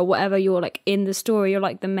explorer, whatever, you're like in the story. You're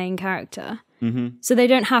like the main character. Mm-hmm. So they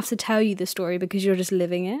don't have to tell you the story because you're just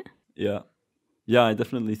living it. Yeah. Yeah, I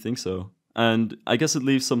definitely think so. And I guess it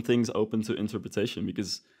leaves some things open to interpretation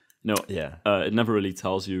because, it never really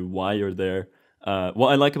tells you why you're there. What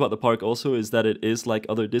I like about the park also is that it is like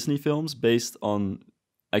other Disney films based on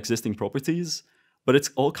existing properties, but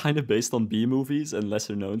it's all kind of based on B movies and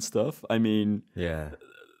lesser known stuff. I mean,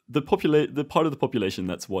 the part of the population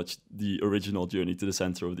that's watched the original Journey to the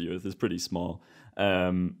Center of the Earth is pretty small.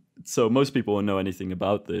 So most people won't know anything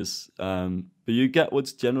about this. But you get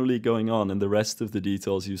what's generally going on, and the rest of the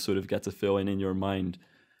details you sort of get to fill in your mind,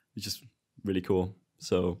 which is really cool.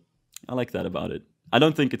 So I like that about it. I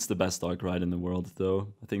don't think it's the best dark ride in the world,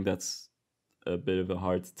 though. I think that's a bit of a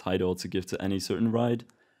hard title to give to any certain ride,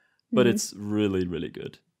 but it's really, really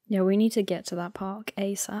good. Yeah, we need to get to that park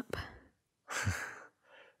ASAP.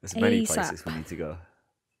 There's many ASAP. places we need to go.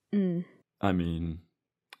 I mean,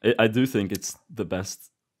 I do think it's the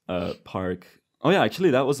best park. Oh yeah, actually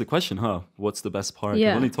that was the question, huh? What's the best park?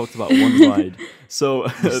 Yeah. I've only talked about one ride. So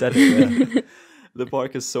You said it, yeah. the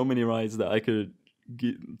park has so many rides that I could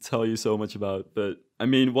tell you so much about. But I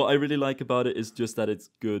mean, what I really like about it is just that it's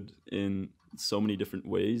good in so many different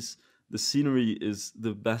ways. The scenery is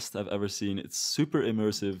the best I've ever seen. It's super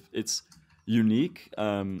immersive. It's unique.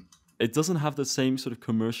 it doesn't have the same sort of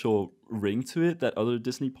commercial ring to it that other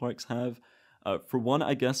Disney parks have. For one,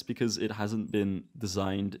 I guess because it hasn't been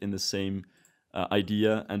designed in the same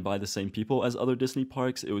idea and by the same people as other Disney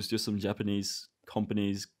parks. It was just some Japanese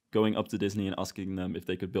companies going up to Disney and asking them if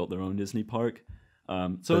they could build their own Disney park.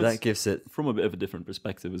 So that gives it from a bit of a different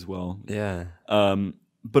perspective as well. Yeah.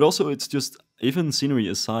 But also, it's just, even scenery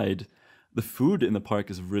aside, the food in the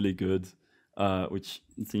park is really good, which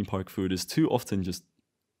theme park food is too often just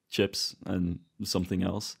chips and something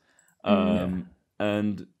else.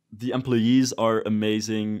 And the employees are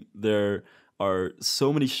amazing. There are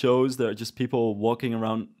so many shows. There are just people walking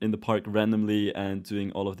around in the park randomly and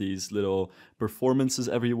doing all of these little performances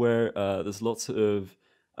everywhere. There's lots of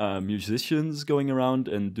musicians going around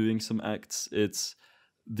and doing some acts. It's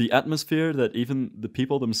the atmosphere that even the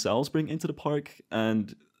people themselves bring into the park,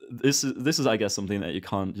 and this is I guess something that you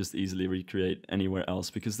can't just easily recreate anywhere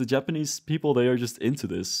else, because the Japanese people, they are just into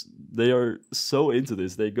this. They are so into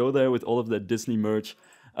this. They go there with all of their Disney merch.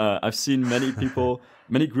 I've seen many people,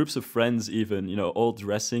 many groups of friends even, you know, all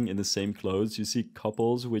dressing in the same clothes. You see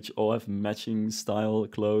couples which all have matching style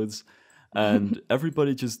clothes, and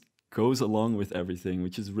everybody just goes along with everything,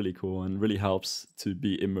 which is really cool and really helps to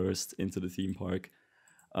be immersed into the theme park.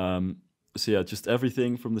 So yeah, just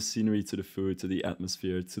everything from the scenery to the food to the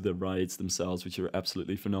atmosphere to the rides themselves, which are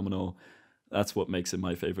absolutely phenomenal. That's what makes it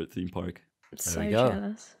my favorite theme park. So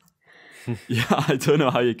jealous. Yeah, I don't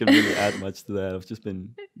know how you can really add much to that. I've just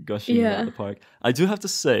been gushing about the park. I do have to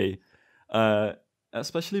say,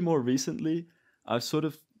 especially more recently, I've sort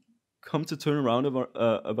of come to turn around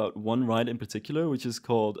about one ride in particular, which is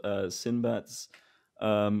called Sinbad's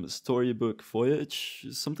Storybook Voyage,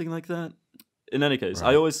 something like that. In any case,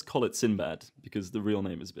 I always call it Sinbad because the real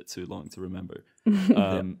name is a bit too long to remember.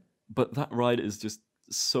 But that ride is just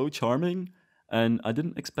so charming, and I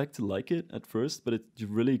didn't expect to like it at first, but it's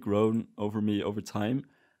really grown over me over time.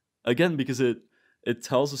 Again, because it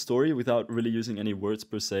tells a story without really using any words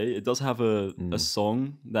per se. It does have a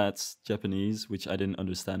song that's Japanese, which I didn't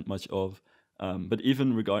understand much of. But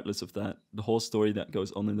even regardless of that, the whole story that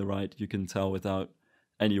goes on in the ride, you can tell without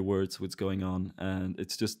any words what's going on. And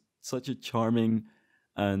it's just such a charming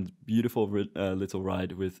and beautiful little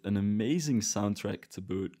ride with an amazing soundtrack to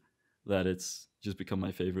boot, that it's just become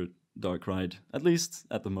my favorite dark ride, at least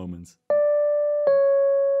at the moment.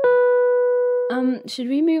 Should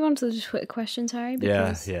we move on to the Twitter questions, Harry?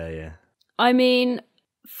 Because, yeah. I mean,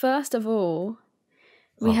 first of all,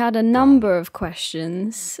 we had a number of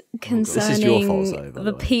questions concerning This is your fault, Zoe, by the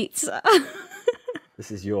the way. pizza.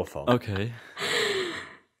 This is your fault. Okay.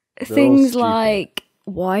 Things like,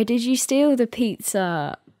 why did you steal the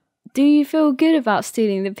pizza? Do you feel good about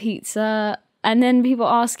stealing the pizza? And then people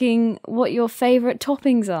asking what your favorite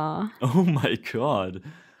toppings are. Oh my god.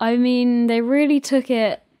 I mean, they really took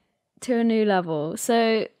it to a new level.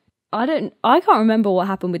 So I can't remember what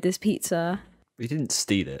happened with this pizza. We didn't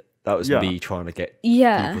steal it. That was me trying to get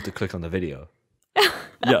people to click on the video.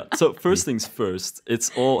 Yeah, so first things first,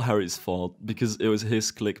 it's all Harry's fault because it was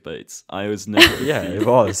his clickbait. I was never Yeah, it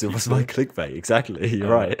was. It was my clickbait. Exactly. You're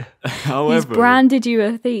right. However, He's branded you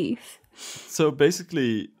a thief. So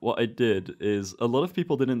basically what I did is a lot of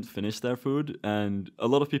people didn't finish their food, and a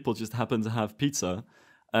lot of people just happened to have pizza.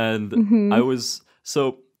 And I was,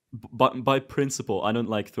 so by principle, I don't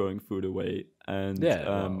like throwing food away. And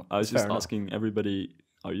I was just asking everybody,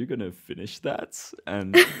 are you going to finish that?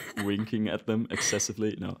 And winking at them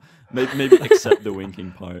excessively. No, maybe except the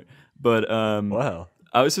winking part. But Wow.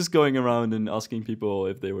 I was just going around and asking people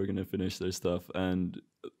if they were going to finish their stuff. And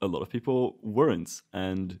a lot of people weren't.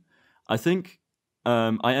 And I think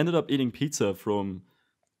I ended up eating pizza from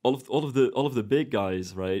all of the big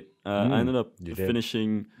guys, right? I ended up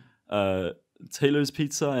finishing Taylor's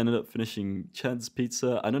pizza. I ended up finishing Chad's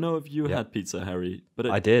pizza. I don't know if you had pizza, Harry, but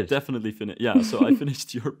I did. Definitely finished. Yeah, so I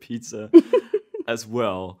finished your pizza as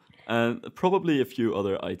well, and probably a few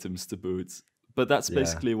other items to boot. But that's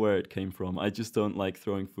basically where it came from. I just don't like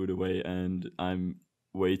throwing food away, and I'm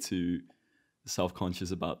way too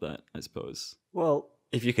self-conscious about that, I suppose. Well,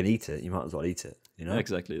 if you can eat it, you might as well eat it, you know?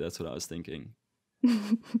 Exactly, that's what I was thinking.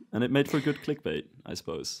 And it made for good clickbait, I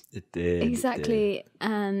suppose. It did. Exactly. It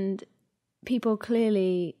did. And people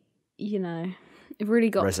clearly, it really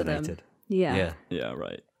got to them. Resonated. Yeah. Yeah,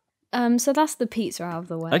 right. So that's the pizza out of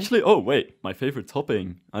the way. Actually, oh wait, my favorite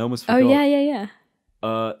topping. I almost forgot. Oh,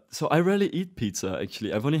 yeah. So I rarely eat pizza,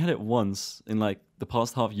 actually. I've only had it once in like the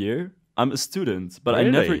past half year. I'm a student, but I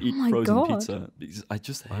never eat frozen pizza because I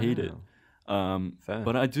just hate it.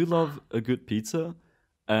 But I do love a good pizza.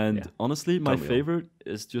 And honestly, my favorite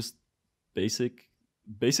is just basic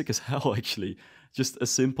as hell, actually. Just a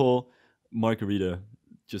simple margarita,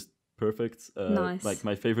 just perfect. Nice. Like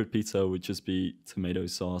my favorite pizza would just be tomato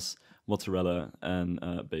sauce, mozzarella, and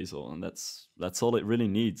basil, and that's all it really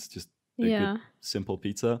needs. Just a good simple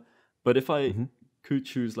pizza. But if I could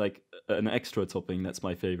choose like an extra topping, that's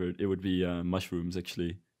my favorite. It would be mushrooms.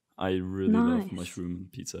 Actually, I really love mushroom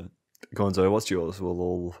pizza. Go on, Zoe. What's yours? We'll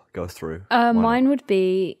all go through. Mine would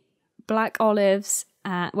be black olives.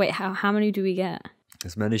 Wait, how many do we get?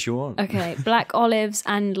 As many as you want. Okay, black olives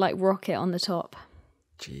and like rocket on the top.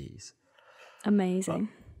 Jeez. Amazing.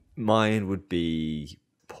 Mine would be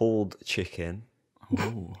pulled chicken.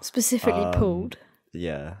 Oh. Specifically pulled.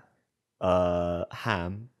 Yeah.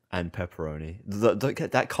 Ham and pepperoni.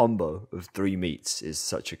 That combo of 3 meats is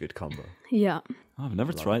such a good combo. Yeah. Oh, I've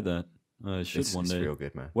never tried that. I should one day. It's real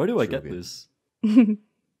good, man. Where do I It's real get good. this?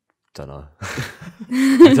 Don't know.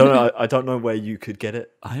 I don't know. I don't know where you could get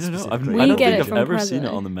it. I don't know. specifically. I don't get think it I've from ever seen it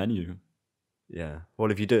Prezzo. on the menu. Yeah. Well,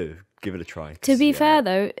 if you do, give it a try. To be 'cause, fair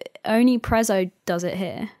though, only Prezzo does it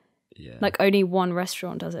here. yeah. Like only one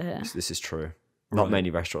restaurant does it here. This is true. Not Right. many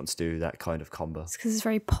restaurants do that kind of combo. It's because it's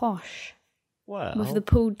very posh. Wow. With the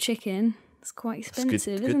pulled chicken. It's quite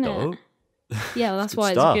expensive, good isn't though. it? Yeah, well, that's good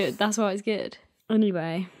why stuff. it's good. That's why it's good.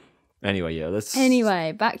 Anyway, Yeah. Let's.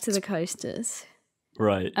 back to the coasters.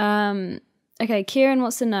 Right. Okay, Kieran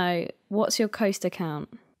wants to know, what's your coaster count?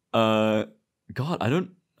 God, I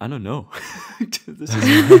don't know.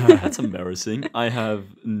 That's embarrassing. I have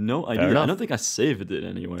no idea. enough. I don't think I saved it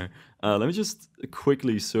anywhere. Let me just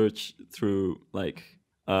quickly search through. Like,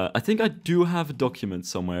 I think I do have a document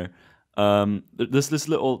somewhere. There's this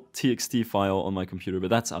little TXT file on my computer, but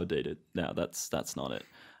that's outdated. Yeah, that's not it.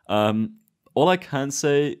 All I can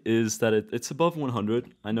say is that it's above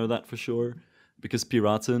 100. I know that for sure because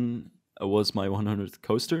Piraten was my 100th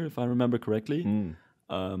coaster, if I remember correctly.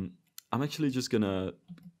 I'm actually just gonna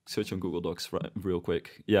search on Google Docs real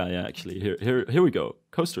quick. Yeah. Actually, here we go.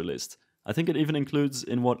 Coaster list. I think it even includes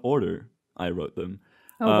in what order I wrote them.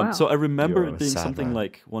 Oh, wow. So I remember You're it being a sad something man.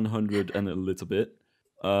 like 100 and a little bit.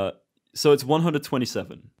 So it's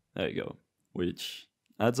 127. There you go. Which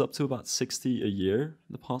adds up to about 60 a year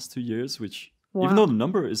the past 2 years. Which, even though the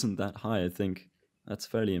number isn't that high, I think that's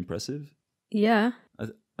fairly impressive. Yeah.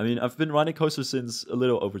 I mean, I've been riding coasters since a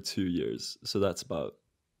little over 2 years. So that's about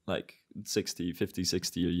like 50,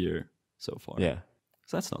 60 a year so far. Yeah.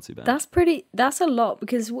 So that's not too bad. That's a lot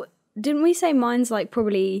because didn't we say mine's like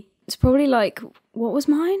it's probably like, what was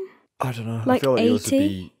mine? I don't know. Like I feel like yours would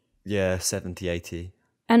 80? be 70, 80.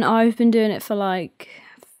 And I've been doing it for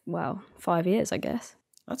 5 years, I guess.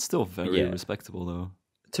 That's still very Yeah. respectable, though.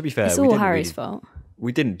 To be fair, It's we all didn't Harry's really- fault.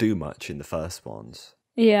 We didn't do much in the first ones.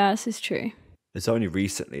 Yeah, this is true. It's only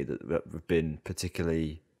recently that we've been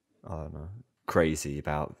particularly, I don't know, crazy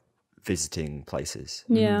about visiting places.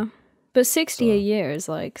 Yeah. But 60 a So- year is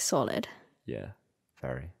like solid. Yeah,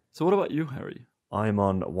 very. So what about you, Harry? I'm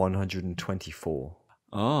on 124.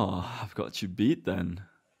 Oh, I've got you beat then.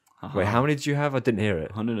 Wait, how many did you have? I didn't hear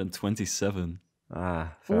it. 127.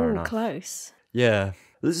 Fair Ooh, enough. close. Yeah,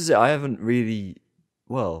 this is it. I haven't really.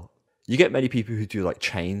 Well, you get many people who do like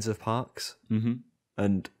chains of parks, Mm-hmm.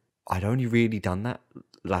 and I'd only really done that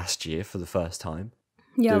last year for the first time.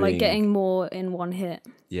 Yeah, like Doing- getting more in one hit.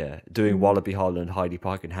 Yeah, doing Wallaby Holland, Heidi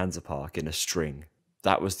Park, and Hansa Park in a string.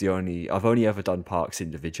 That was the only. I've only ever done parks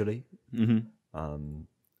individually. Mm-hmm.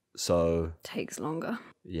 So Takes longer.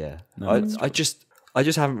 yeah, No, that's I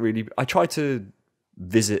just haven't really. I try to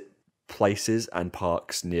visit places and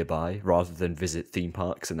parks nearby rather than visit theme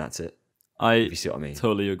parks, and that's it. If you see what I mean.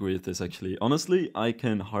 totally agree with this, actually. Honestly, I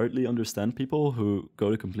can hardly understand people who go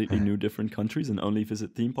to completely new different countries and only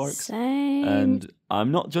visit theme parks. Same. And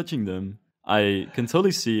I'm not judging them. I can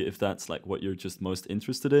totally see if that's like what you're just most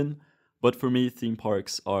interested in. But for me, theme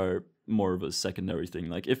parks are more of a secondary thing.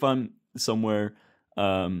 Like if I'm somewhere,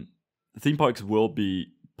 theme parks will be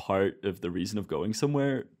part of the reason of going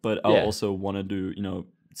somewhere, but I'll Yeah. also want to do,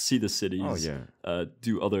 see the cities, Oh, yeah.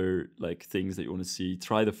 do other like things that you want to see,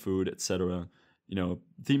 try the food, etc.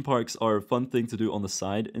 Theme parks are a fun thing to do on the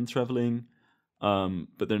side in traveling,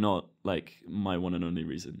 but they're not like my one and only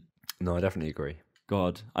reason. No, I definitely agree.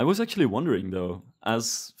 God, I was actually wondering though,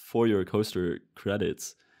 as for your coaster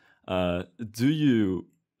credits, do you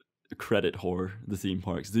credit whore the theme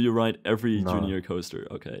parks? Do you ride every No. junior coaster?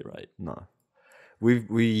 Okay, right. No,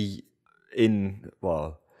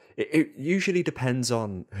 it usually depends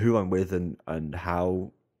on who I'm with and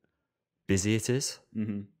how busy it is.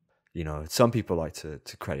 Mm-hmm. Some people like to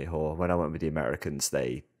credit whore. When I went with the Americans,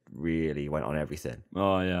 they really went on everything.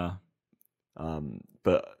 Oh yeah.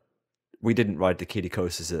 But we didn't ride the kiddie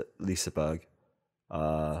coasters at Liseberg.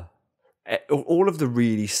 All of the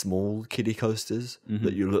really small kiddie coasters Mhm.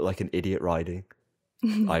 that you look like an idiot riding.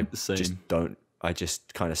 I Same. just don't. I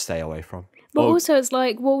just kind of stay away from. But also, it's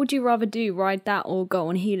like, what would you rather do? Ride that or go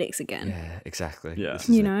on Helix again? Yeah, exactly. Yeah. This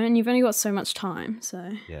is You it. know, and you've only got so much time, so.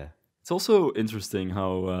 Yeah. It's also interesting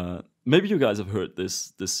how maybe you guys have heard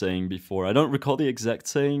this saying before. I don't recall the exact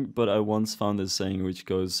saying, but I once found this saying which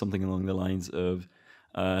goes something along the lines of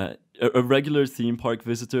a regular theme park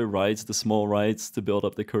visitor rides the small rides to build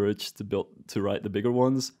up the courage to ride the bigger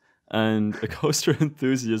ones, and a coaster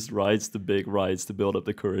enthusiast rides the big rides to build up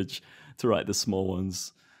the courage to ride the small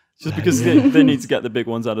ones. Just because they need to get the big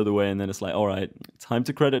ones out of the way, and then it's like, all right, time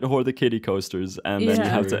to credit hoard the kiddie coasters, and then you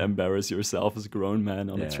have to embarrass yourself as a grown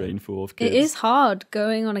man on a train full of kids. It is hard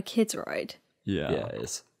going on a kids ride. Yeah. Yeah, it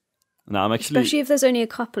is. No, I'm actually... Especially if there's only a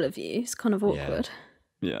couple of you. It's kind of awkward.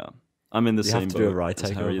 Yeah. I'm in the You same have to do a boat ride as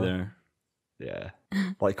Harry takeover. there.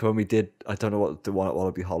 Yeah. Like when we did, I don't know what the one at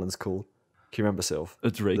Wallaby Holland's called. Can you remember, Sylv?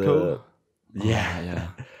 A Draco? Yeah. Yeah.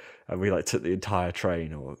 And we like took the entire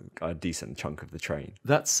train, or a decent chunk of the train.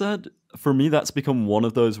 That said, for me, that's become one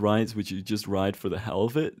of those rides which you just ride for the hell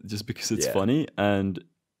of it, just because it's funny. And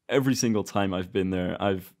every single time I've been there,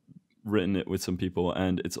 I've written it with some people,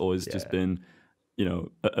 and it's always just been, you know,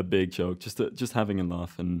 a big joke, just having a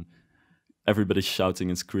laugh, and everybody shouting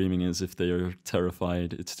and screaming as if they are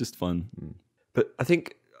terrified. It's just fun. But I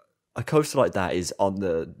think a coaster like that is on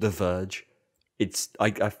the verge.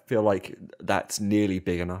 I feel like that's nearly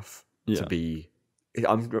big enough to be.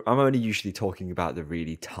 I'm only usually talking about the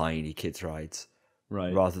really tiny kids rides,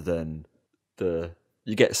 Right. rather than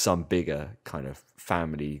you get some bigger kind of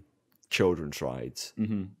family children's rides,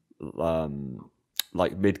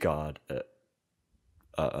 like Midgard at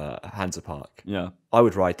Hansa Park. Yeah. I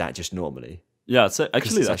would ride that just normally. Yeah, it's actually,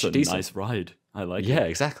 it's that's actually a decent. nice ride. I like it. Yeah,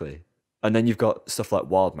 exactly. And then you've got stuff like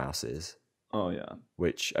Wild Mouses, Oh, yeah.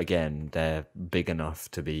 which again, they're big enough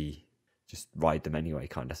to be just ride them anyway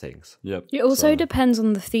kind of things. Yep. It also So- depends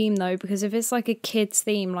on the theme, though, because if it's like a kid's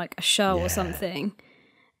theme, like a show or something,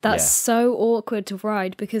 that's so awkward to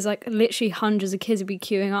ride because like literally hundreds of kids would be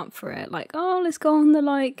queuing up for it. Like, oh, let's go on the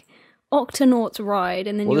like Octonauts ride,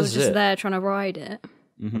 and then Well, you're this is just it. there trying to ride it.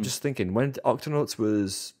 I'm just thinking, when Octonauts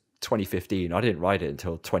was 2015, I didn't ride it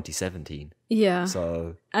until 2017. Yeah.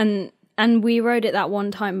 So And we rode it that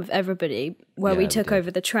one time with everybody where we Yeah, we took did.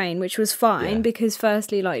 over the train, which was fine Yeah. because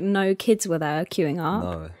firstly, like no kids were there queuing up.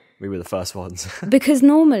 no, we were the first ones. Because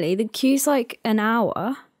normally the queue's like an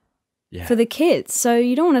hour Yeah, for the kids. So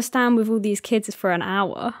you don't want to stand with all these kids for an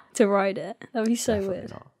hour to ride it. That'd be so definitely weird.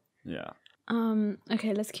 not. Yeah.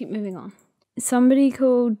 Okay, let's keep moving on. Somebody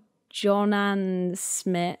called Jonan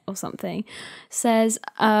Smith or something says,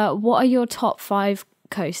 what are your top 5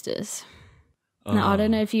 coasters? Now, I don't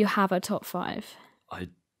know if you have a top 5.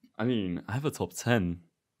 I mean, I have a top 10,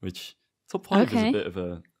 which top 5 is Okay. a bit of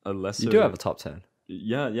a lesser... You do have a top 10.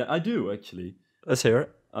 Yeah, I do, actually. Let's hear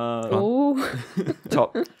it. Oh,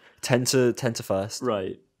 Top 10 to first.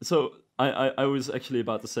 Right. So I was actually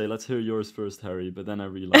about to say, let's hear yours first, Harry, but then I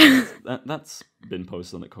realized that's been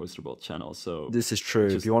posted on the Coasterball channel, so... This is true.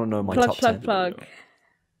 Just If you want to know my plug, top plug, 10, plug.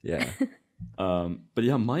 yeah, But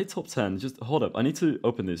yeah, my top 10, just hold up. I need to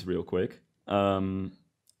open this real quick.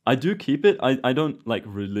 I do keep it. I don't like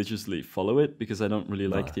religiously follow it because I don't really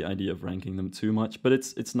like the idea of ranking them too much. But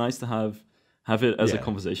it's nice to have it as a Yeah.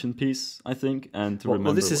 conversation piece, I think, and to Well,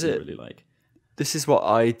 remember this is what you it. really like. this is what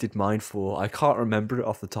I did mine for. I can't remember it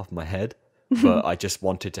off the top of my head, but I just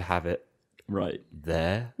wanted to have it Right.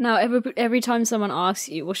 there. Now, every time someone asks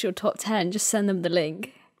you what's your top 10, just send them the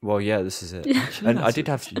link. Well, yeah, this is it. Actually, And I that's did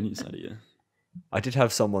a have genius idea. I did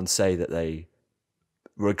have someone say that they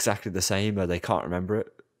were exactly the same, or they can't remember it,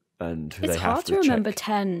 and It's they have hard to to remember check.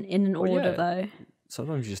 10 in an Well, order, yeah. though.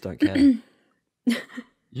 Sometimes you just don't care.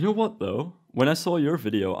 You know what though? When I saw your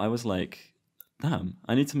video, I was like, "Damn,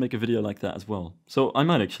 I need to make a video like that as well." So I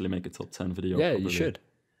might actually make a top 10 video. Yeah, probably. you should.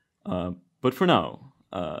 But for now,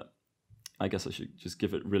 I guess I should just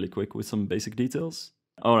give it really quick with some basic details.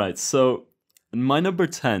 All right, so my number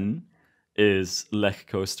 10 is Lech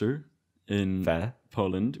Coaster in Fair.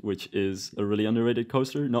 Poland, which is a really underrated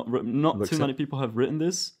coaster. Not Looks too it. many people have written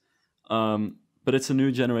this, but it's a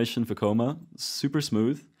new generation Vekoma. Super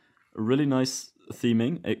smooth, a really nice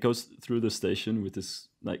theming. It goes through the station with this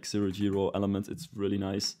like 0G element. It's really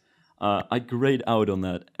nice. I grade out on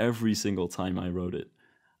that every single time I rode it.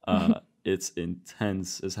 It's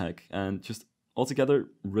intense as heck, and just altogether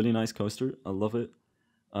really nice coaster. I love it,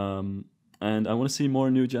 and I want to see more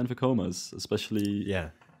new gen Vekomas, especially Yeah.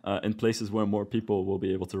 in places where more people will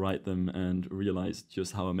be able to ride them and realize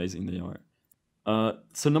just how amazing they are.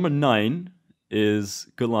 So number 9 is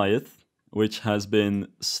Goliath which has been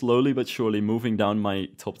slowly but surely moving down my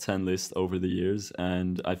top 10 list over the years.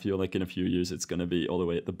 And I feel like in a few years, it's going to be all the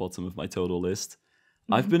way at the bottom of my total list.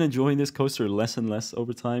 I've been enjoying this coaster less and less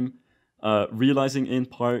over time, realizing in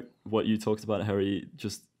part what you talked about, Harry,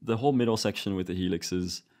 just the whole middle section with the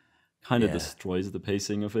helixes kind of destroys the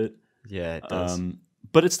pacing of it. Yeah, it does.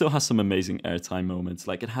 But it still has some amazing airtime moments.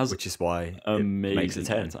 Like it has, which is why amazing it makes a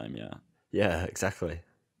 10. airtime. Yeah. Yeah, exactly.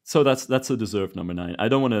 So that's a deserved number 9. I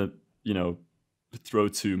don't want to, throw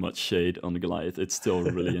too much shade on the Goliath. It's still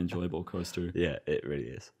a really enjoyable coaster. Yeah, it really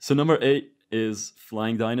is. So number 8 is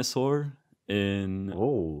Flying Dinosaur in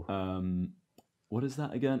what is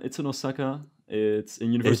that again? It's in Osaka. It's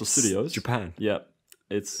in Universal Studios, Japan. Yeah,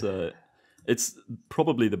 it's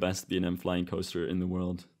probably the best B&M flying coaster in the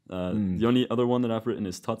world. The only other one that I've written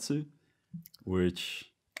is Tatsu,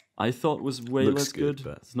 which I thought was way less good.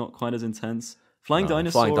 But it's not quite as intense. Flying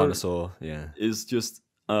Dinosaur, yeah, is just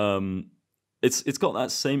it's got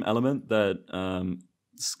that same element that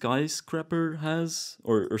Skyscraper has,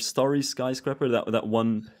 or Starry Skyscraper, that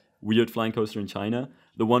one weird flying coaster in China,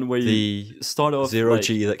 the one where you start off zero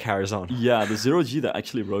G that carries on. Yeah, the 0G that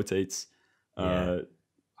actually rotates. How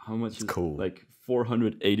much? It's cool. Like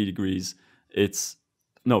 480 degrees. It's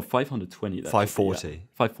no 520. 540. Yeah.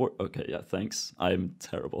 540. Okay, yeah. Thanks. I'm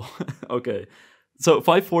terrible. Okay, so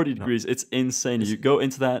 540 degrees. It's insane. You go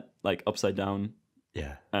into that like upside down.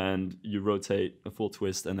 Yeah. And you rotate a full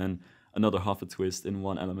twist and then another half a twist in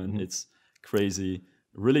one element. It's crazy.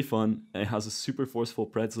 Really fun. It has a super forceful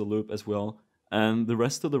pretzel loop as well. And the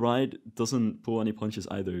rest of the ride doesn't pull any punches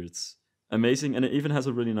either. It's amazing. And it even has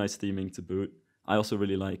a really nice theming to boot. I also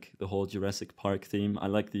really like the whole Jurassic Park theme. I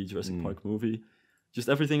like the Jurassic Park movie. Just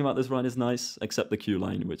everything about this ride is nice, except the queue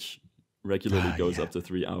line, which regularly goes up to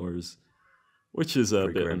 3 hours, which is a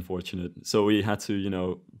bit unfortunate. So we had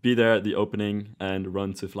to, be there at the opening and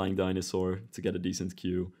run to Flying Dinosaur to get a decent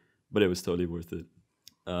queue. But it was totally worth it.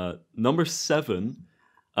 Number 7.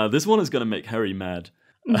 This one is going to make Harry mad.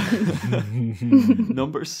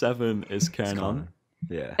 Number 7 is Cairn.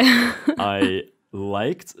 Yeah. I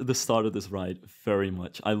liked the start of this ride very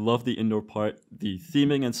much. I love the indoor part. The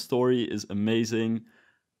theming and story is amazing.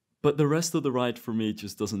 But the rest of the ride for me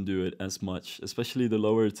just doesn't do it as much, especially the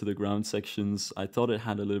lower to the ground sections. I thought it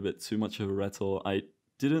had a little bit too much of a rattle. I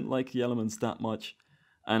didn't like the elements that much.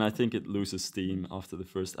 And I think it loses steam after the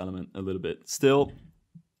first element a little bit. Still,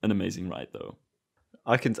 an amazing ride though.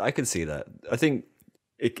 I can see that. I think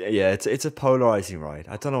it's a polarizing ride.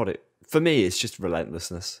 I don't know what it. For me, it's just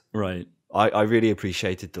relentlessness. Right. I really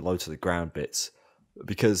appreciated the low to the ground bits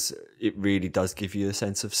because it really does give you a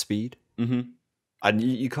sense of speed. Mm-hmm. And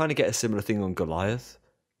you kind of get a similar thing on Goliath,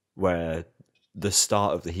 where the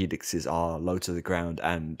start of the helixes are low to the ground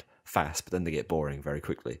and fast, but then they get boring very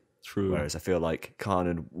quickly. True. Whereas I feel like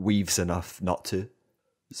Carnan weaves enough not to.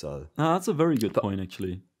 So that's a very good point,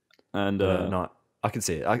 actually. And no, I can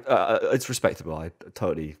see it. It's respectable. I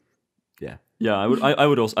totally, yeah. Yeah,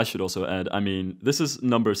 I should also add. I mean, this is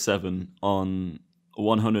number 7 on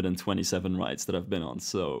 127 rides that I've been on.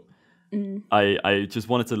 So I just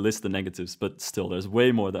wanted to list the negatives, but still, there's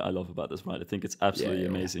way more that I love about this ride. I think it's absolutely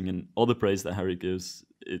amazing, and all the praise that Harry gives,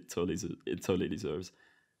 it totally deserves.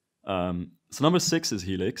 So number 6 is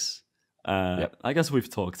Helix. I guess we've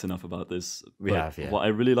talked enough about this. We have, yeah. What I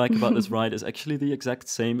really like about this ride is actually the exact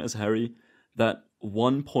same as Harry. That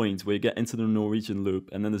one point where you get into the Norwegian loop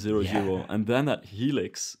and then the 0-0 and then that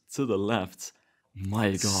helix to the left.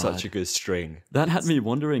 My God. Such a good string. That had me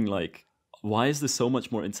wondering, like, why is this so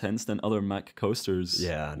much more intense than other Mack coasters?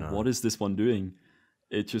 Yeah, I know. What is this one doing?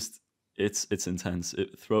 It's intense.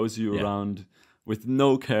 It throws you around with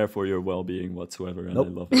no care for your well-being whatsoever, and I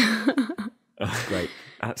love it. It's great.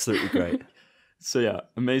 Absolutely great. So yeah,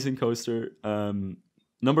 amazing coaster.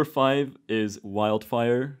 Number 5 is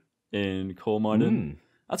Wildfire in Kolmarden.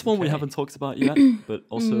 That's one we haven't talked about yet, but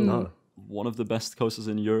also one of the best coasters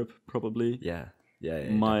in Europe, probably. Yeah.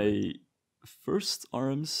 My definitely. first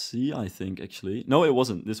RMC, I think, actually. No, it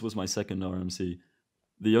wasn't. This was my second RMC.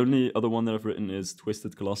 The only other one that I've written is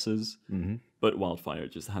Twisted Colossus, but Wildfire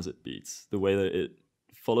just has it beat. The way that it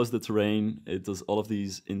follows the terrain, it does all of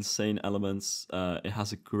these insane elements. It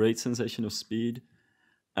has a great sensation of speed,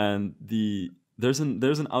 and there's an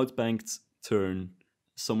outbanked turn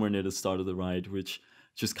somewhere near the start of the ride, which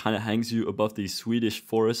just kind of hangs you above these Swedish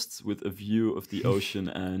forests with a view of the ocean,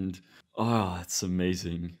 and it's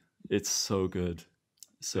amazing. It's so good.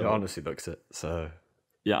 So it honestly looks it. So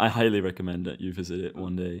yeah, I highly recommend that you visit it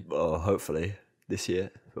one day. Well, hopefully this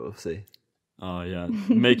year, but we'll see. Oh yeah,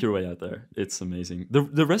 make your way out there. It's amazing.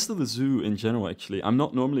 The rest of the zoo in general, actually, I'm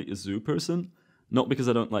not normally a zoo person, Not because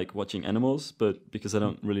I don't like watching animals, but because I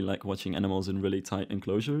don't really like watching animals in really tight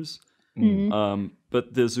enclosures.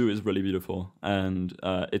 But the zoo is really beautiful, and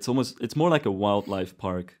it's more like a wildlife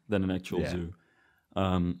park than an actual zoo.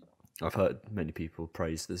 I've heard many people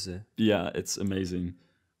praise the zoo. Yeah, it's amazing.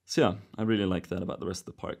 So yeah, I really like that about the rest of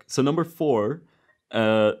the park. So number 4,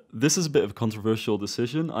 this is a bit of a controversial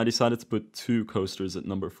decision. I decided to put 2 coasters at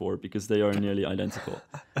number 4 because they are nearly identical.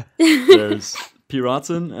 There's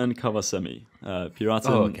Piraten and Kawasemi.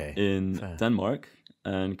 Piraten in Denmark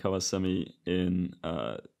and Kawasemi in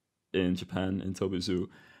Japan, in Tobu Zoo.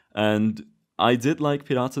 And I did like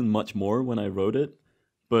Piraten much more when I rode it,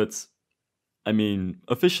 but I mean,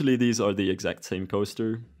 officially these are the exact same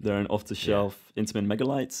coaster. They're an off-the-shelf Intamin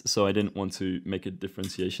Megalites, so I didn't want to make a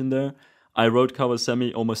differentiation there. I rode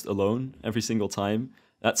Kawasemi almost alone every single time.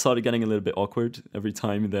 That started getting a little bit awkward every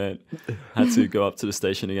time that I had to go up to the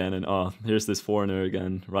station again and, here's this foreigner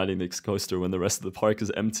again riding this coaster when the rest of the park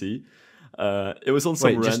is empty. It was on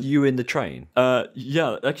some Wait, just you in the train?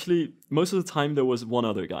 Yeah, actually, most of the time there was one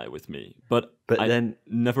other guy with me, but I then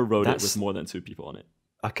never rode it with more than 2 people on it.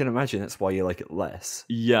 I can imagine that's why you like it less.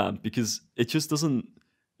 Yeah, because it just doesn't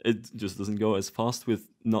go as fast with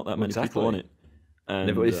not that many people on it.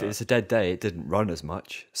 And but if it's a dead day, it didn't run as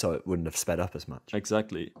much, so it wouldn't have sped up as much.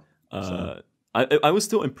 Exactly. I was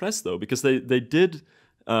still impressed though, because they did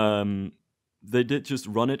just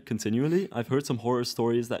run it continually. I've heard some horror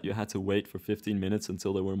stories that you had to wait for 15 minutes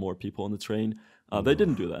until there were more people on the train. They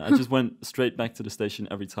didn't do that. I just went straight back to the station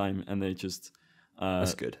every time, and they just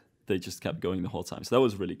that's good. They just kept going the whole time. So that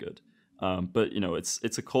was really good. But, you know,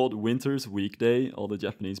 it's a cold winter's weekday. All the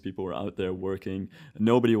Japanese people were out there working.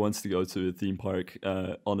 Nobody wants to go to a theme park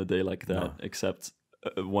on a day like that, except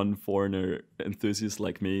one foreigner enthusiast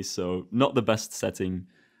like me. So not the best setting.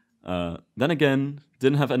 Then again,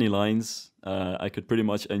 didn't have any lines. I could pretty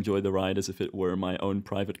much enjoy the ride as if it were my own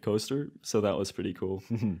private coaster. So that was pretty cool.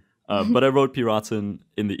 But I rode Piraten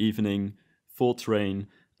in the evening, full train.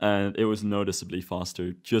 And it was noticeably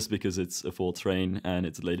faster just because it's a full train and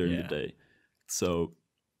it's later in the day. So,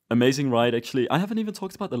 amazing ride, actually. I haven't even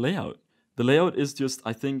talked about the layout. The layout is just,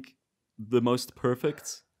 I think, the most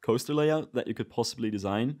perfect coaster layout that you could possibly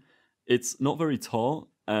design. It's not very tall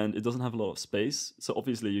and it doesn't have a lot of space. So,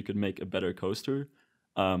 obviously, you could make a better coaster.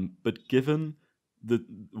 But given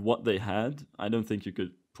what they had, I don't think you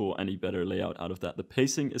could pull any better layout out of that. The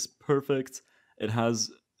pacing is perfect. It has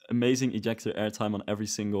amazing ejector airtime on every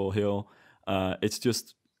single hill. It's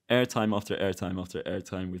just airtime after airtime after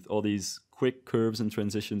airtime with all these quick curves and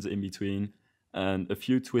transitions in between, and a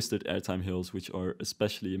few twisted airtime hills, which are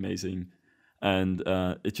especially amazing. And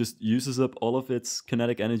it just uses up all of its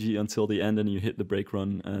kinetic energy until the end, and you hit the brake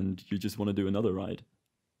run, and you just want to do another ride.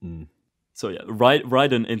 So yeah,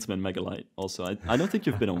 ride an Intamin Megalite also. I don't think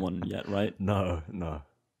you've been on one yet, right? No.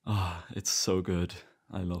 It's so good.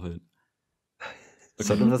 I love it.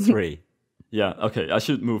 So number 3. Yeah, okay. I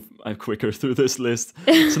should move quicker through this list.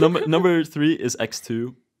 So number 3 is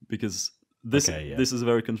X2, because this is a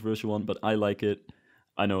very controversial one, but I like it.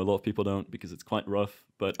 I know a lot of people don't because it's quite rough,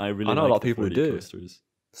 but I really like a lot of the people 40 who do. coasters.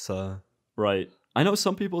 So right. I know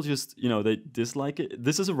some people just, they dislike it.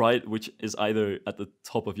 This is a ride which is either at the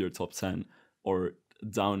top of your top 10 or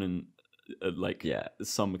down in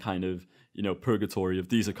some kind of purgatory of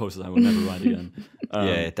these are coasters I will never ride again.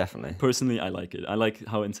 Yeah, definitely. Personally, I like it. I like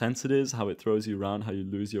how intense it is, how it throws you around, how you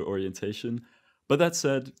lose your orientation. But that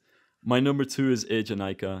said, my number 2 is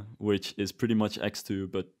Eijanaika, which is pretty much X2,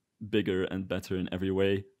 but bigger and better in every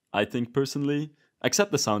way. I think personally,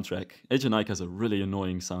 except the soundtrack. Eijanaika has a really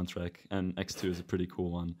annoying soundtrack, and X2 is a pretty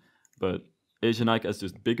cool one. But Eijanaika is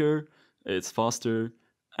just bigger, it's faster,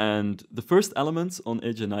 and the first element on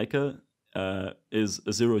Eijanaika is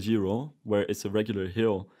a 0G roll, where it's a regular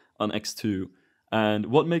hill on X2. And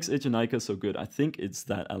what makes Eijanaika so good, I think it's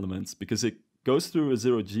that element, because it goes through a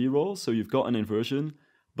 0G roll, so you've got an inversion,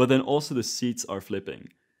 but then also the seats are flipping.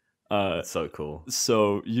 That's so cool.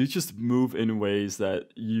 So you just move in ways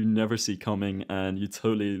that you never see coming, and you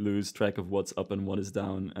totally lose track of what's up and what is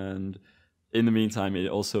down. And in the meantime, it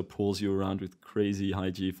also pulls you around with crazy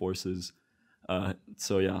high G forces.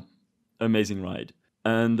 So yeah, amazing ride.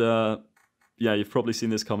 And yeah, you've probably seen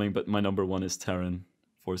this coming, but my number 1 is Terran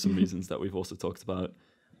for some reasons that we've also talked about.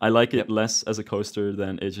 I like it less as a coaster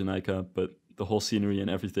than Eijanaika, but the whole scenery and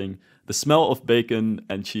everything, the smell of bacon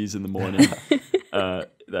and cheese in the morning,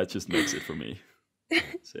 that just makes it for me.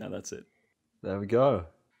 So yeah, that's it. There we go.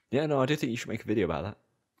 Yeah, no, I do think you should make a video about that.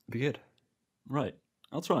 It'd be good. Right,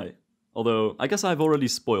 I'll try. Although, I guess I've already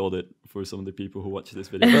spoiled it for some of the people who watch this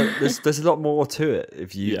video. But there's a lot more to it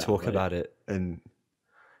if you talk about it and,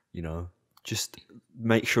 Just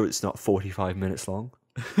make sure it's not 45 minutes long.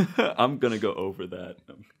 I'm gonna go over that.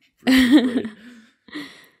 I'm really afraid.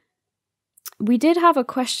 We did have a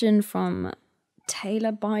question from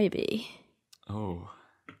Taylor Bybee. Oh.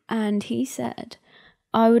 And he said,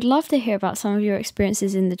 I would love to hear about some of your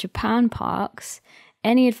experiences in the Japan parks.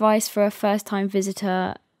 Any advice for a first-time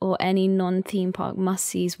visitor or any non-theme park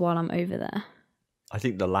must-sees while I'm over there? I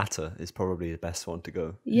think the latter is probably the best one to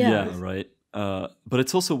go. Yeah, right. But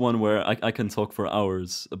it's also one where I can talk for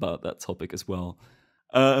hours about that topic as well.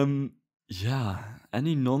 Yeah,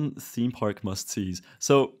 any non-theme park must-sees.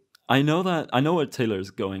 So I know where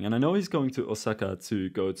Taylor's going, and I know he's going to Osaka to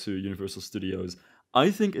go to Universal Studios. I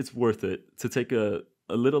think it's worth it to take a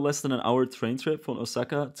little less than an hour train trip from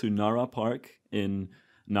Osaka to Nara Park in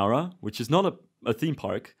Nara, which is not a theme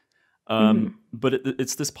park, but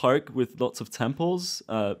it's this park with lots of temples,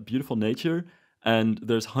 beautiful nature, and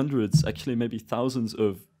there's hundreds, actually maybe thousands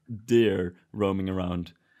of deer roaming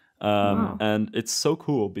around. Wow. And it's so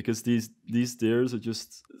cool because these deers are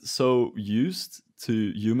just so used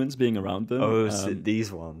to humans being around them. Oh, so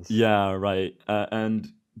these ones. Yeah, right.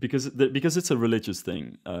 And because it's a religious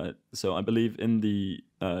thing. So I believe in the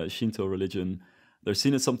Shinto religion, they're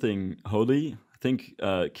seen as something holy. I think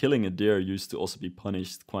killing a deer used to also be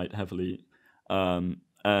punished quite heavily.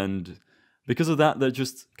 And because of that, they're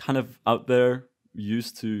just kind of out there,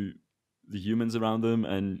 used to the humans around them,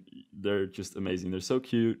 and they're just amazing. They're so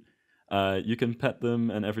cute. You can pet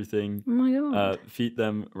them and everything. Oh my god. Feed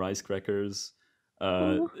them rice crackers.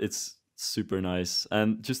 It's super nice,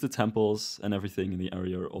 and just the temples and everything in the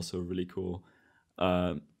area are also really cool.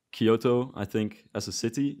 Kyoto, I think, as a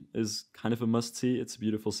city is kind of a must-see. It's a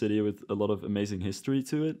beautiful city with a lot of amazing history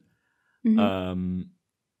to it.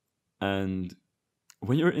 And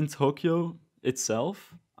when you're in Tokyo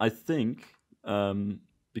itself, I think,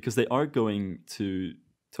 because they are going to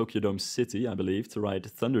Tokyo Dome City, I believe, to ride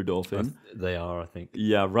Thunder Dolphin. They are, I think.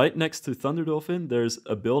 Yeah, right next to Thunder Dolphin, there's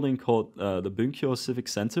a building called the Bunkyo Civic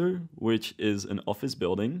Center, which is an office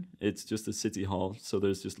building. It's just a city hall, so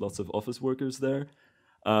there's just lots of office workers there.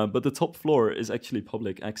 But the top floor is actually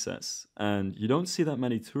public access, and you don't see that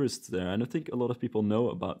many tourists there. And I think a lot of people know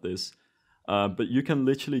about this. But you can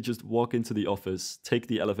literally just walk into the office, take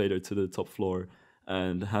the elevator to the top floor,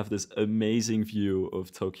 and have this amazing view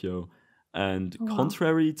of Tokyo. And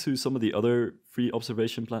contrary to some of the other free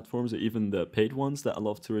observation platforms, or even the paid ones that a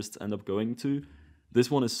lot of tourists end up going to, this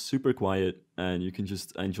one is super quiet, and you can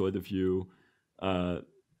just enjoy the view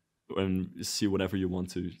and see whatever you want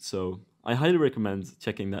to. So I highly recommend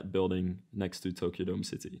checking that building next to Tokyo Dome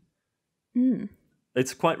City.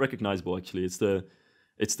 It's quite recognizable, actually. It's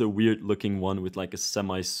the weird looking one with like a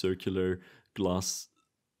semicircular glass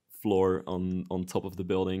floor on top of the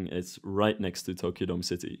building. It's right next to Tokyo Dome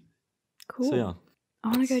City. Cool. So yeah. I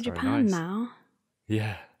want to go to Japan nice. now.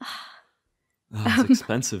 Yeah. It's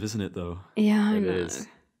expensive, isn't it, though? Yeah, I It know. is.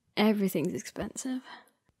 Everything's expensive.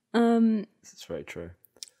 It's very true.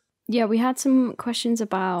 Yeah, we had some questions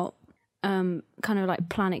about kind of like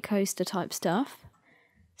Planet Coaster type stuff.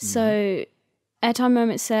 So Airtime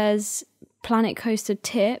Moment says Planet Coaster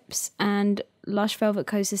tips, and Lush Velvet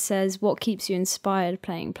Coaster says what keeps you inspired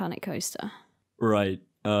playing Planet Coaster. Right.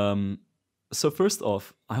 So first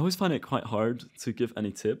off, I always find it quite hard to give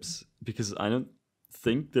any tips because I don't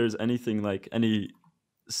think there's anything like any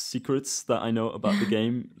secrets that I know about the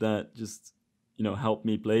game that just, help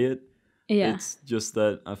me play it. Yeah. It's just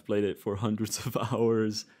that I've played it for hundreds of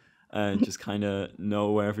hours and just kind of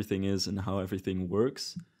know where everything is and how everything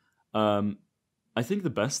works. I think the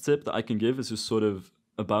best tip that I can give is just sort of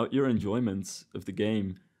about your enjoyment of the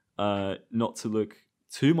game, not to look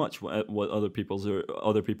too much at what other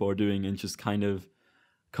people are doing, and just kind of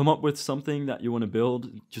come up with something that you want to build.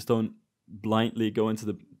 Just don't blindly go into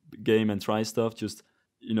the game and try stuff. Just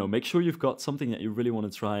make sure you've got something that you really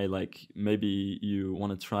want to try. Like maybe you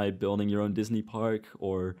want to try building your own Disney park,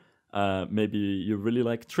 or maybe you really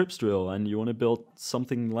like Trips Drill and you want to build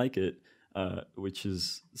something like it, which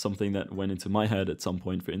is something that went into my head at some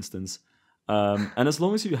point, for instance. And as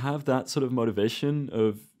long as you have that sort of motivation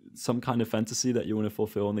of some kind of fantasy that you want to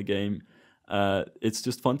fulfill in the game, it's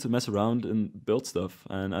just fun to mess around and build stuff.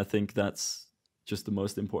 And I think that's just the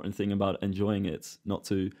most important thing about enjoying it, not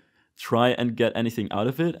to try and get anything out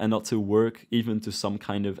of it, and not to work even to some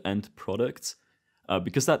kind of end product,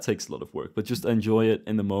 because that takes a lot of work. But just enjoy it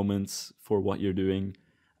in the moments for what you're doing,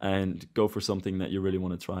 and go for something that you really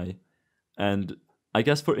want to try. And I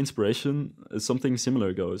guess for inspiration, something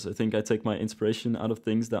similar goes. I think I take my inspiration out of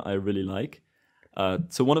things that I really like.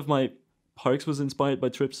 So one of my parks was inspired by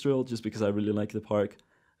Trips Drill, just because I really like the park.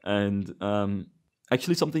 And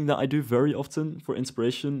actually something that I do very often for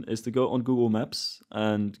inspiration is to go on Google Maps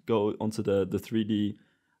and go onto the 3D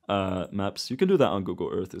maps. You can do that on Google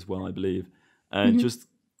Earth as well, I believe, and just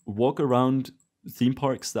walk around theme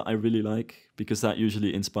parks that I really like, because that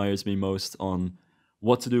usually inspires me most on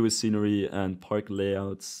what to do with scenery and park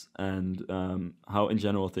layouts and how in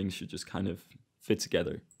general things should just kind of fit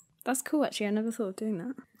together. That's cool, actually. I never thought of doing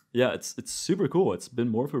that. Yeah, it's super cool. It's been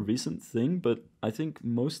more of a recent thing, but I think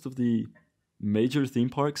most of the major theme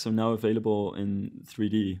parks are now available in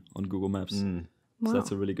 3D on Google Maps. So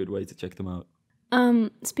that's a really good way to check them out.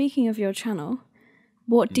 Speaking of your channel,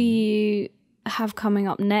 what do you have coming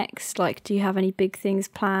up next? Like, do you have any big things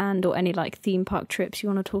planned or any like theme park trips you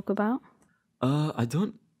want to talk about? I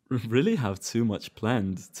don't really have too much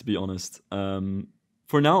planned, to be honest.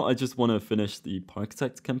 For now, I just want to finish the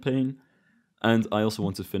Parkitect campaign, and I also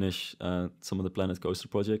want to finish some of the Planet Coaster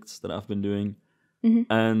projects that I've been doing.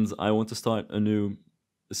 And I want to start a new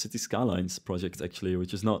City Skylines project, actually,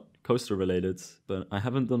 which is not coaster related, but I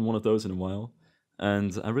haven't done one of those in a while.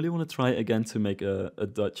 And I really want to try again to make a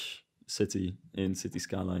Dutch city in City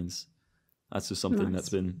Skylines. That's just something that's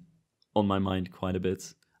been on my mind quite a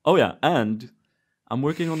bit. Oh yeah, and I'm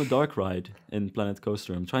working on a dark ride in Planet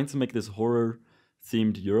Coaster. I'm trying to make this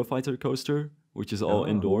horror-themed Eurofighter coaster, which is all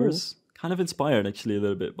indoors. Kind of inspired, actually, a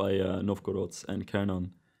little bit by Novgorod and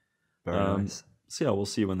Kernan. Very nice. So yeah, we'll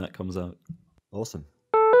see when that comes out. Awesome.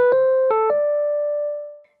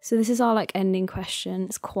 So this is our like ending question.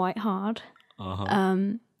 It's quite hard.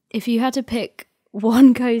 If you had to pick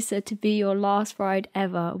one coaster to be your last ride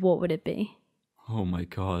ever, what would it be? Oh my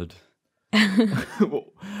god.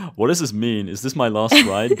 What does this mean? Is this my last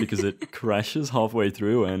ride because it crashes halfway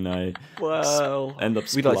through and I end up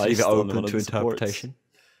spliced? We'd like to leave it on open one of to the supports? interpretation.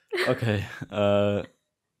 Okay.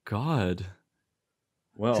 God.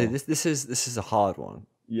 Well, So this is a hard one,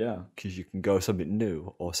 yeah. because you can go something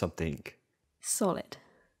new or something Solid.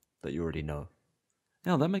 that you already know.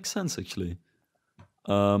 Yeah, that makes sense, actually.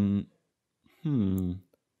 Yeah,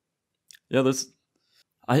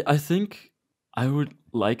 I think I would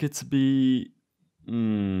like it to be... I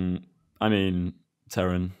mean,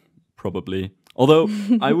 Terran, probably. Although,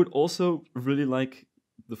 I would also really like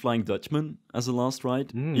the Flying Dutchman as a last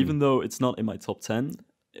ride, even though it's not in my top 10.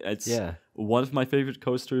 It's one of my favorite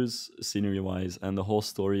coasters, scenery-wise, and the whole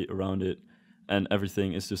story around it and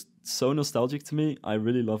everything is just so nostalgic to me. I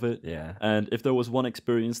really love it. Yeah. And if there was one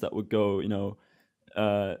experience that would go,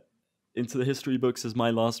 into the history books as my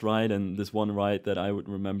last ride, and this one ride that I would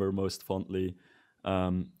remember most fondly,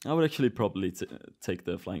 I would actually probably take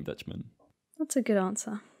the Flying Dutchman. That's a good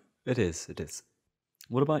answer. It is.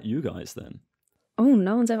 What about you guys then? Oh,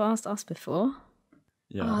 no one's ever asked us before.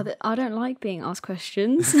 Yeah. I don't like being asked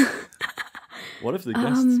questions. What if the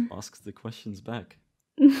guests ask the questions back?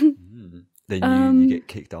 Then you get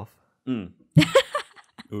kicked off.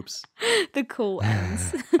 Oops. The call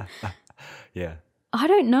ends. Yeah. I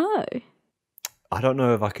don't know. I don't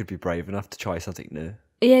know if I could be brave enough to try something new.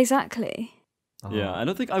 Yeah, exactly. Yeah, I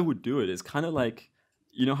don't think I would do it. It's kind of like,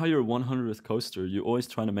 you know how your 100th coaster, you always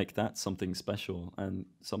try to make that something special and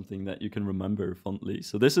something that you can remember fondly.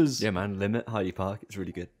 So this is... Yeah, man, Limit, Heidi Park, it's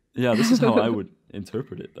really good. Yeah, this is how I would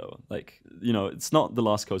interpret it, though. Like, it's not the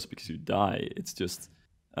last coaster because you die. It's just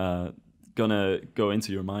gonna go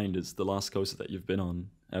into your mind as the last coaster that you've been on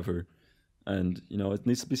ever. And, it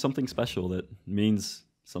needs to be something special that means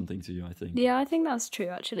something to you, I think. Yeah, I think that's true,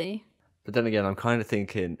 actually. But then again, I'm kind of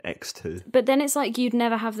thinking X2. But then it's like you'd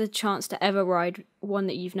never have the chance to ever ride one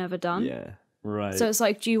that you've never done. Yeah. Right. So it's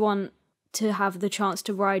like, do you want to have the chance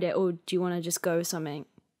to ride it, or do you want to just go with something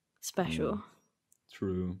special?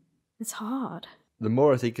 True. It's hard. The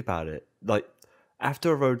more I think about it, like,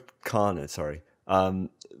 after I rode Kana,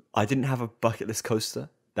 I didn't have a bucket list coaster.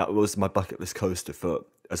 That was my bucket list coaster for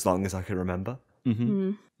as long as I can remember.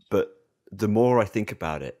 But the more I think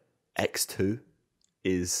about it, X2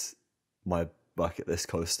 is my bucket list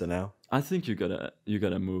coaster now. I think you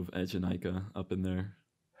gotta move Edge and Ica up in there.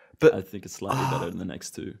 But I think it's slightly better than the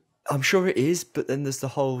next two. I'm sure it is, but then there's the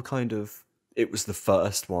whole kind of, it was the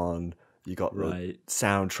first one, you got the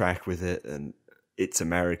soundtrack with it, and it's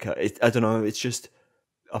America. I don't know, it's just,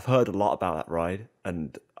 I've heard a lot about that ride,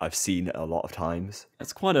 and I've seen it a lot of times.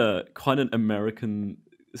 That's quite an American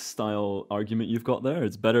style argument you've got there.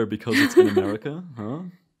 It's better because it's in America, huh?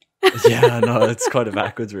 Yeah, no, it's kind of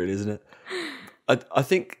backwards, really, isn't it? I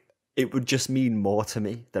think it would just mean more to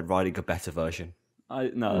me than riding a better version.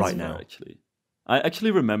 That's right fair, now. Actually, I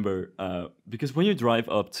actually remember because when you drive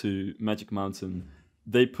up to Magic Mountain,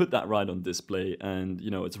 they put that ride on display, and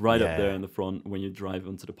it's right up there in the front when you drive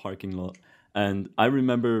onto the parking lot. And I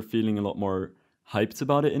remember feeling a lot more hyped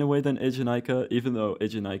about it in a way than Age and Ica, even though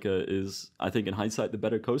Age and Ica is, I think in hindsight, the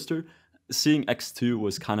better coaster. Seeing X2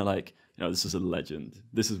 was kind of like, this is a legend.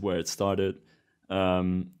 This is where it started.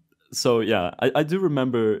 So yeah, I do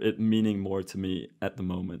remember it meaning more to me at the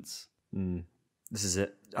moment. This is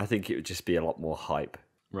it. I think it would just be a lot more hype.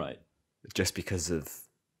 Right. Just because of,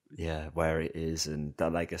 where it is and the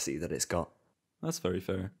legacy that it's got. That's very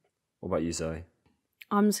fair. What about you, Zoe?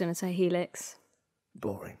 I'm just going to say Helix.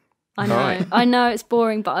 Boring. I know. Right. I know it's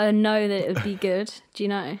boring, but I know that it would be good. Do you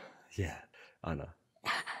know? Yeah, I know.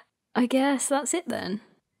 I guess that's it then.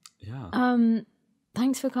 Yeah.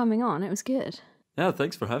 Thanks for coming on. It was good. Yeah,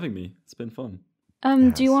 thanks for having me. It's been fun.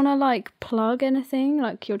 Yes. Do you want to like plug anything,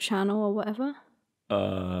 like your channel or whatever?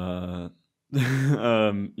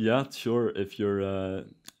 Yeah, sure. If you're,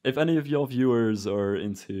 if any of your viewers are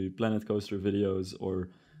into Planet Coaster videos or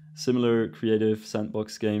similar creative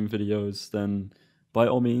sandbox game videos, then by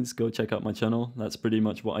all means go check out my channel. That's pretty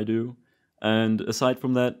much what I do. And aside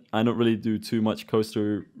from that, I don't really do too much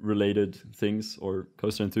coaster related things or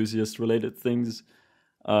coaster enthusiast related things.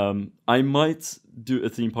 I might do a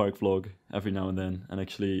theme park vlog every now and then, and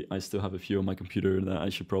actually I still have a few on my computer that I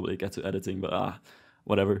should probably get to editing, but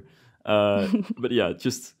whatever. But yeah,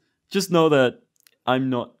 just know that I'm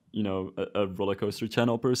not, a roller coaster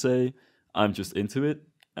channel per se. I'm just into it,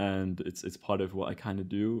 and it's part of what I kind of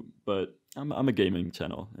do. But I'm a gaming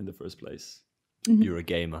channel in the first place. You're a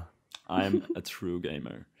gamer. I'm a true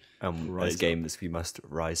gamer. As gamers, we must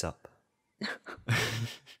rise up.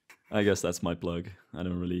 I guess that's my plug. I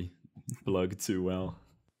don't really plug too well.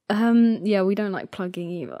 Yeah, we don't like plugging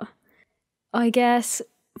either. I guess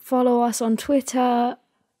follow us on Twitter.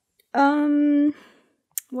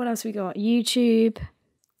 What else we got? YouTube.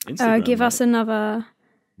 Instagram, give us another.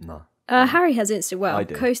 No. Harry has Instagram. Well, I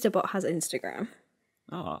do. Coasterbot has Instagram.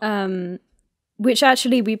 Oh. Which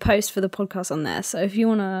actually we post for the podcast on there. So if you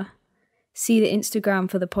want to see the Instagram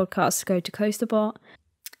for the podcast, go to Coasterbot.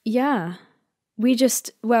 Yeah. We're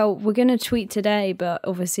going to tweet today, but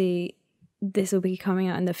obviously this will be coming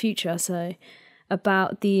out in the future. So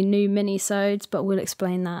about the new mini-sodes, but we'll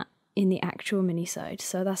explain that in the actual mini-sode.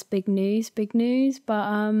 So that's big news. But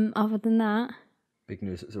other than that... Big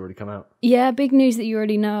news that's already come out. Yeah, big news that you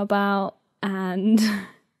already know about. And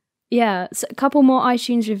yeah, so a couple more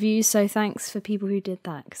iTunes reviews. So thanks for people who did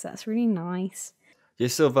that, because that's really nice. Yeah,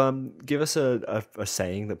 so give us a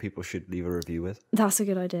saying that people should leave a review with. That's a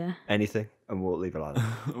good idea. Anything, and we'll leave it like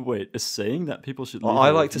that. Wait, a saying that people should Well, leave I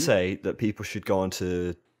a like to review? say that people should go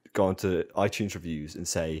onto iTunes reviews and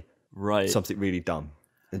say something really dumb.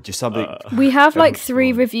 And just something... We have like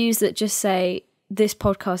 3 reviews that just say, this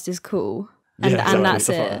podcast is cool. And, Yeah, and that's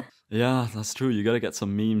exactly. it. Yeah, that's true. You got to get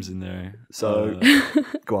some memes in there. So,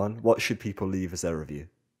 go on. What should people leave as their review?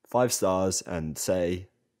 5 stars and say...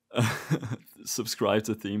 Subscribe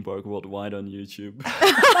to Theme Park Worldwide on YouTube.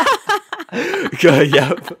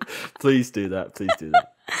 Yeah, please do that.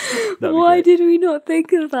 Why did we not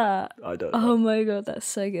think of that? I don't know. Oh my god, that's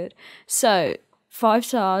so good. So, 5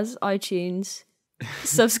 stars, iTunes.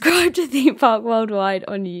 Subscribe to Theme Park Worldwide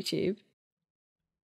on YouTube.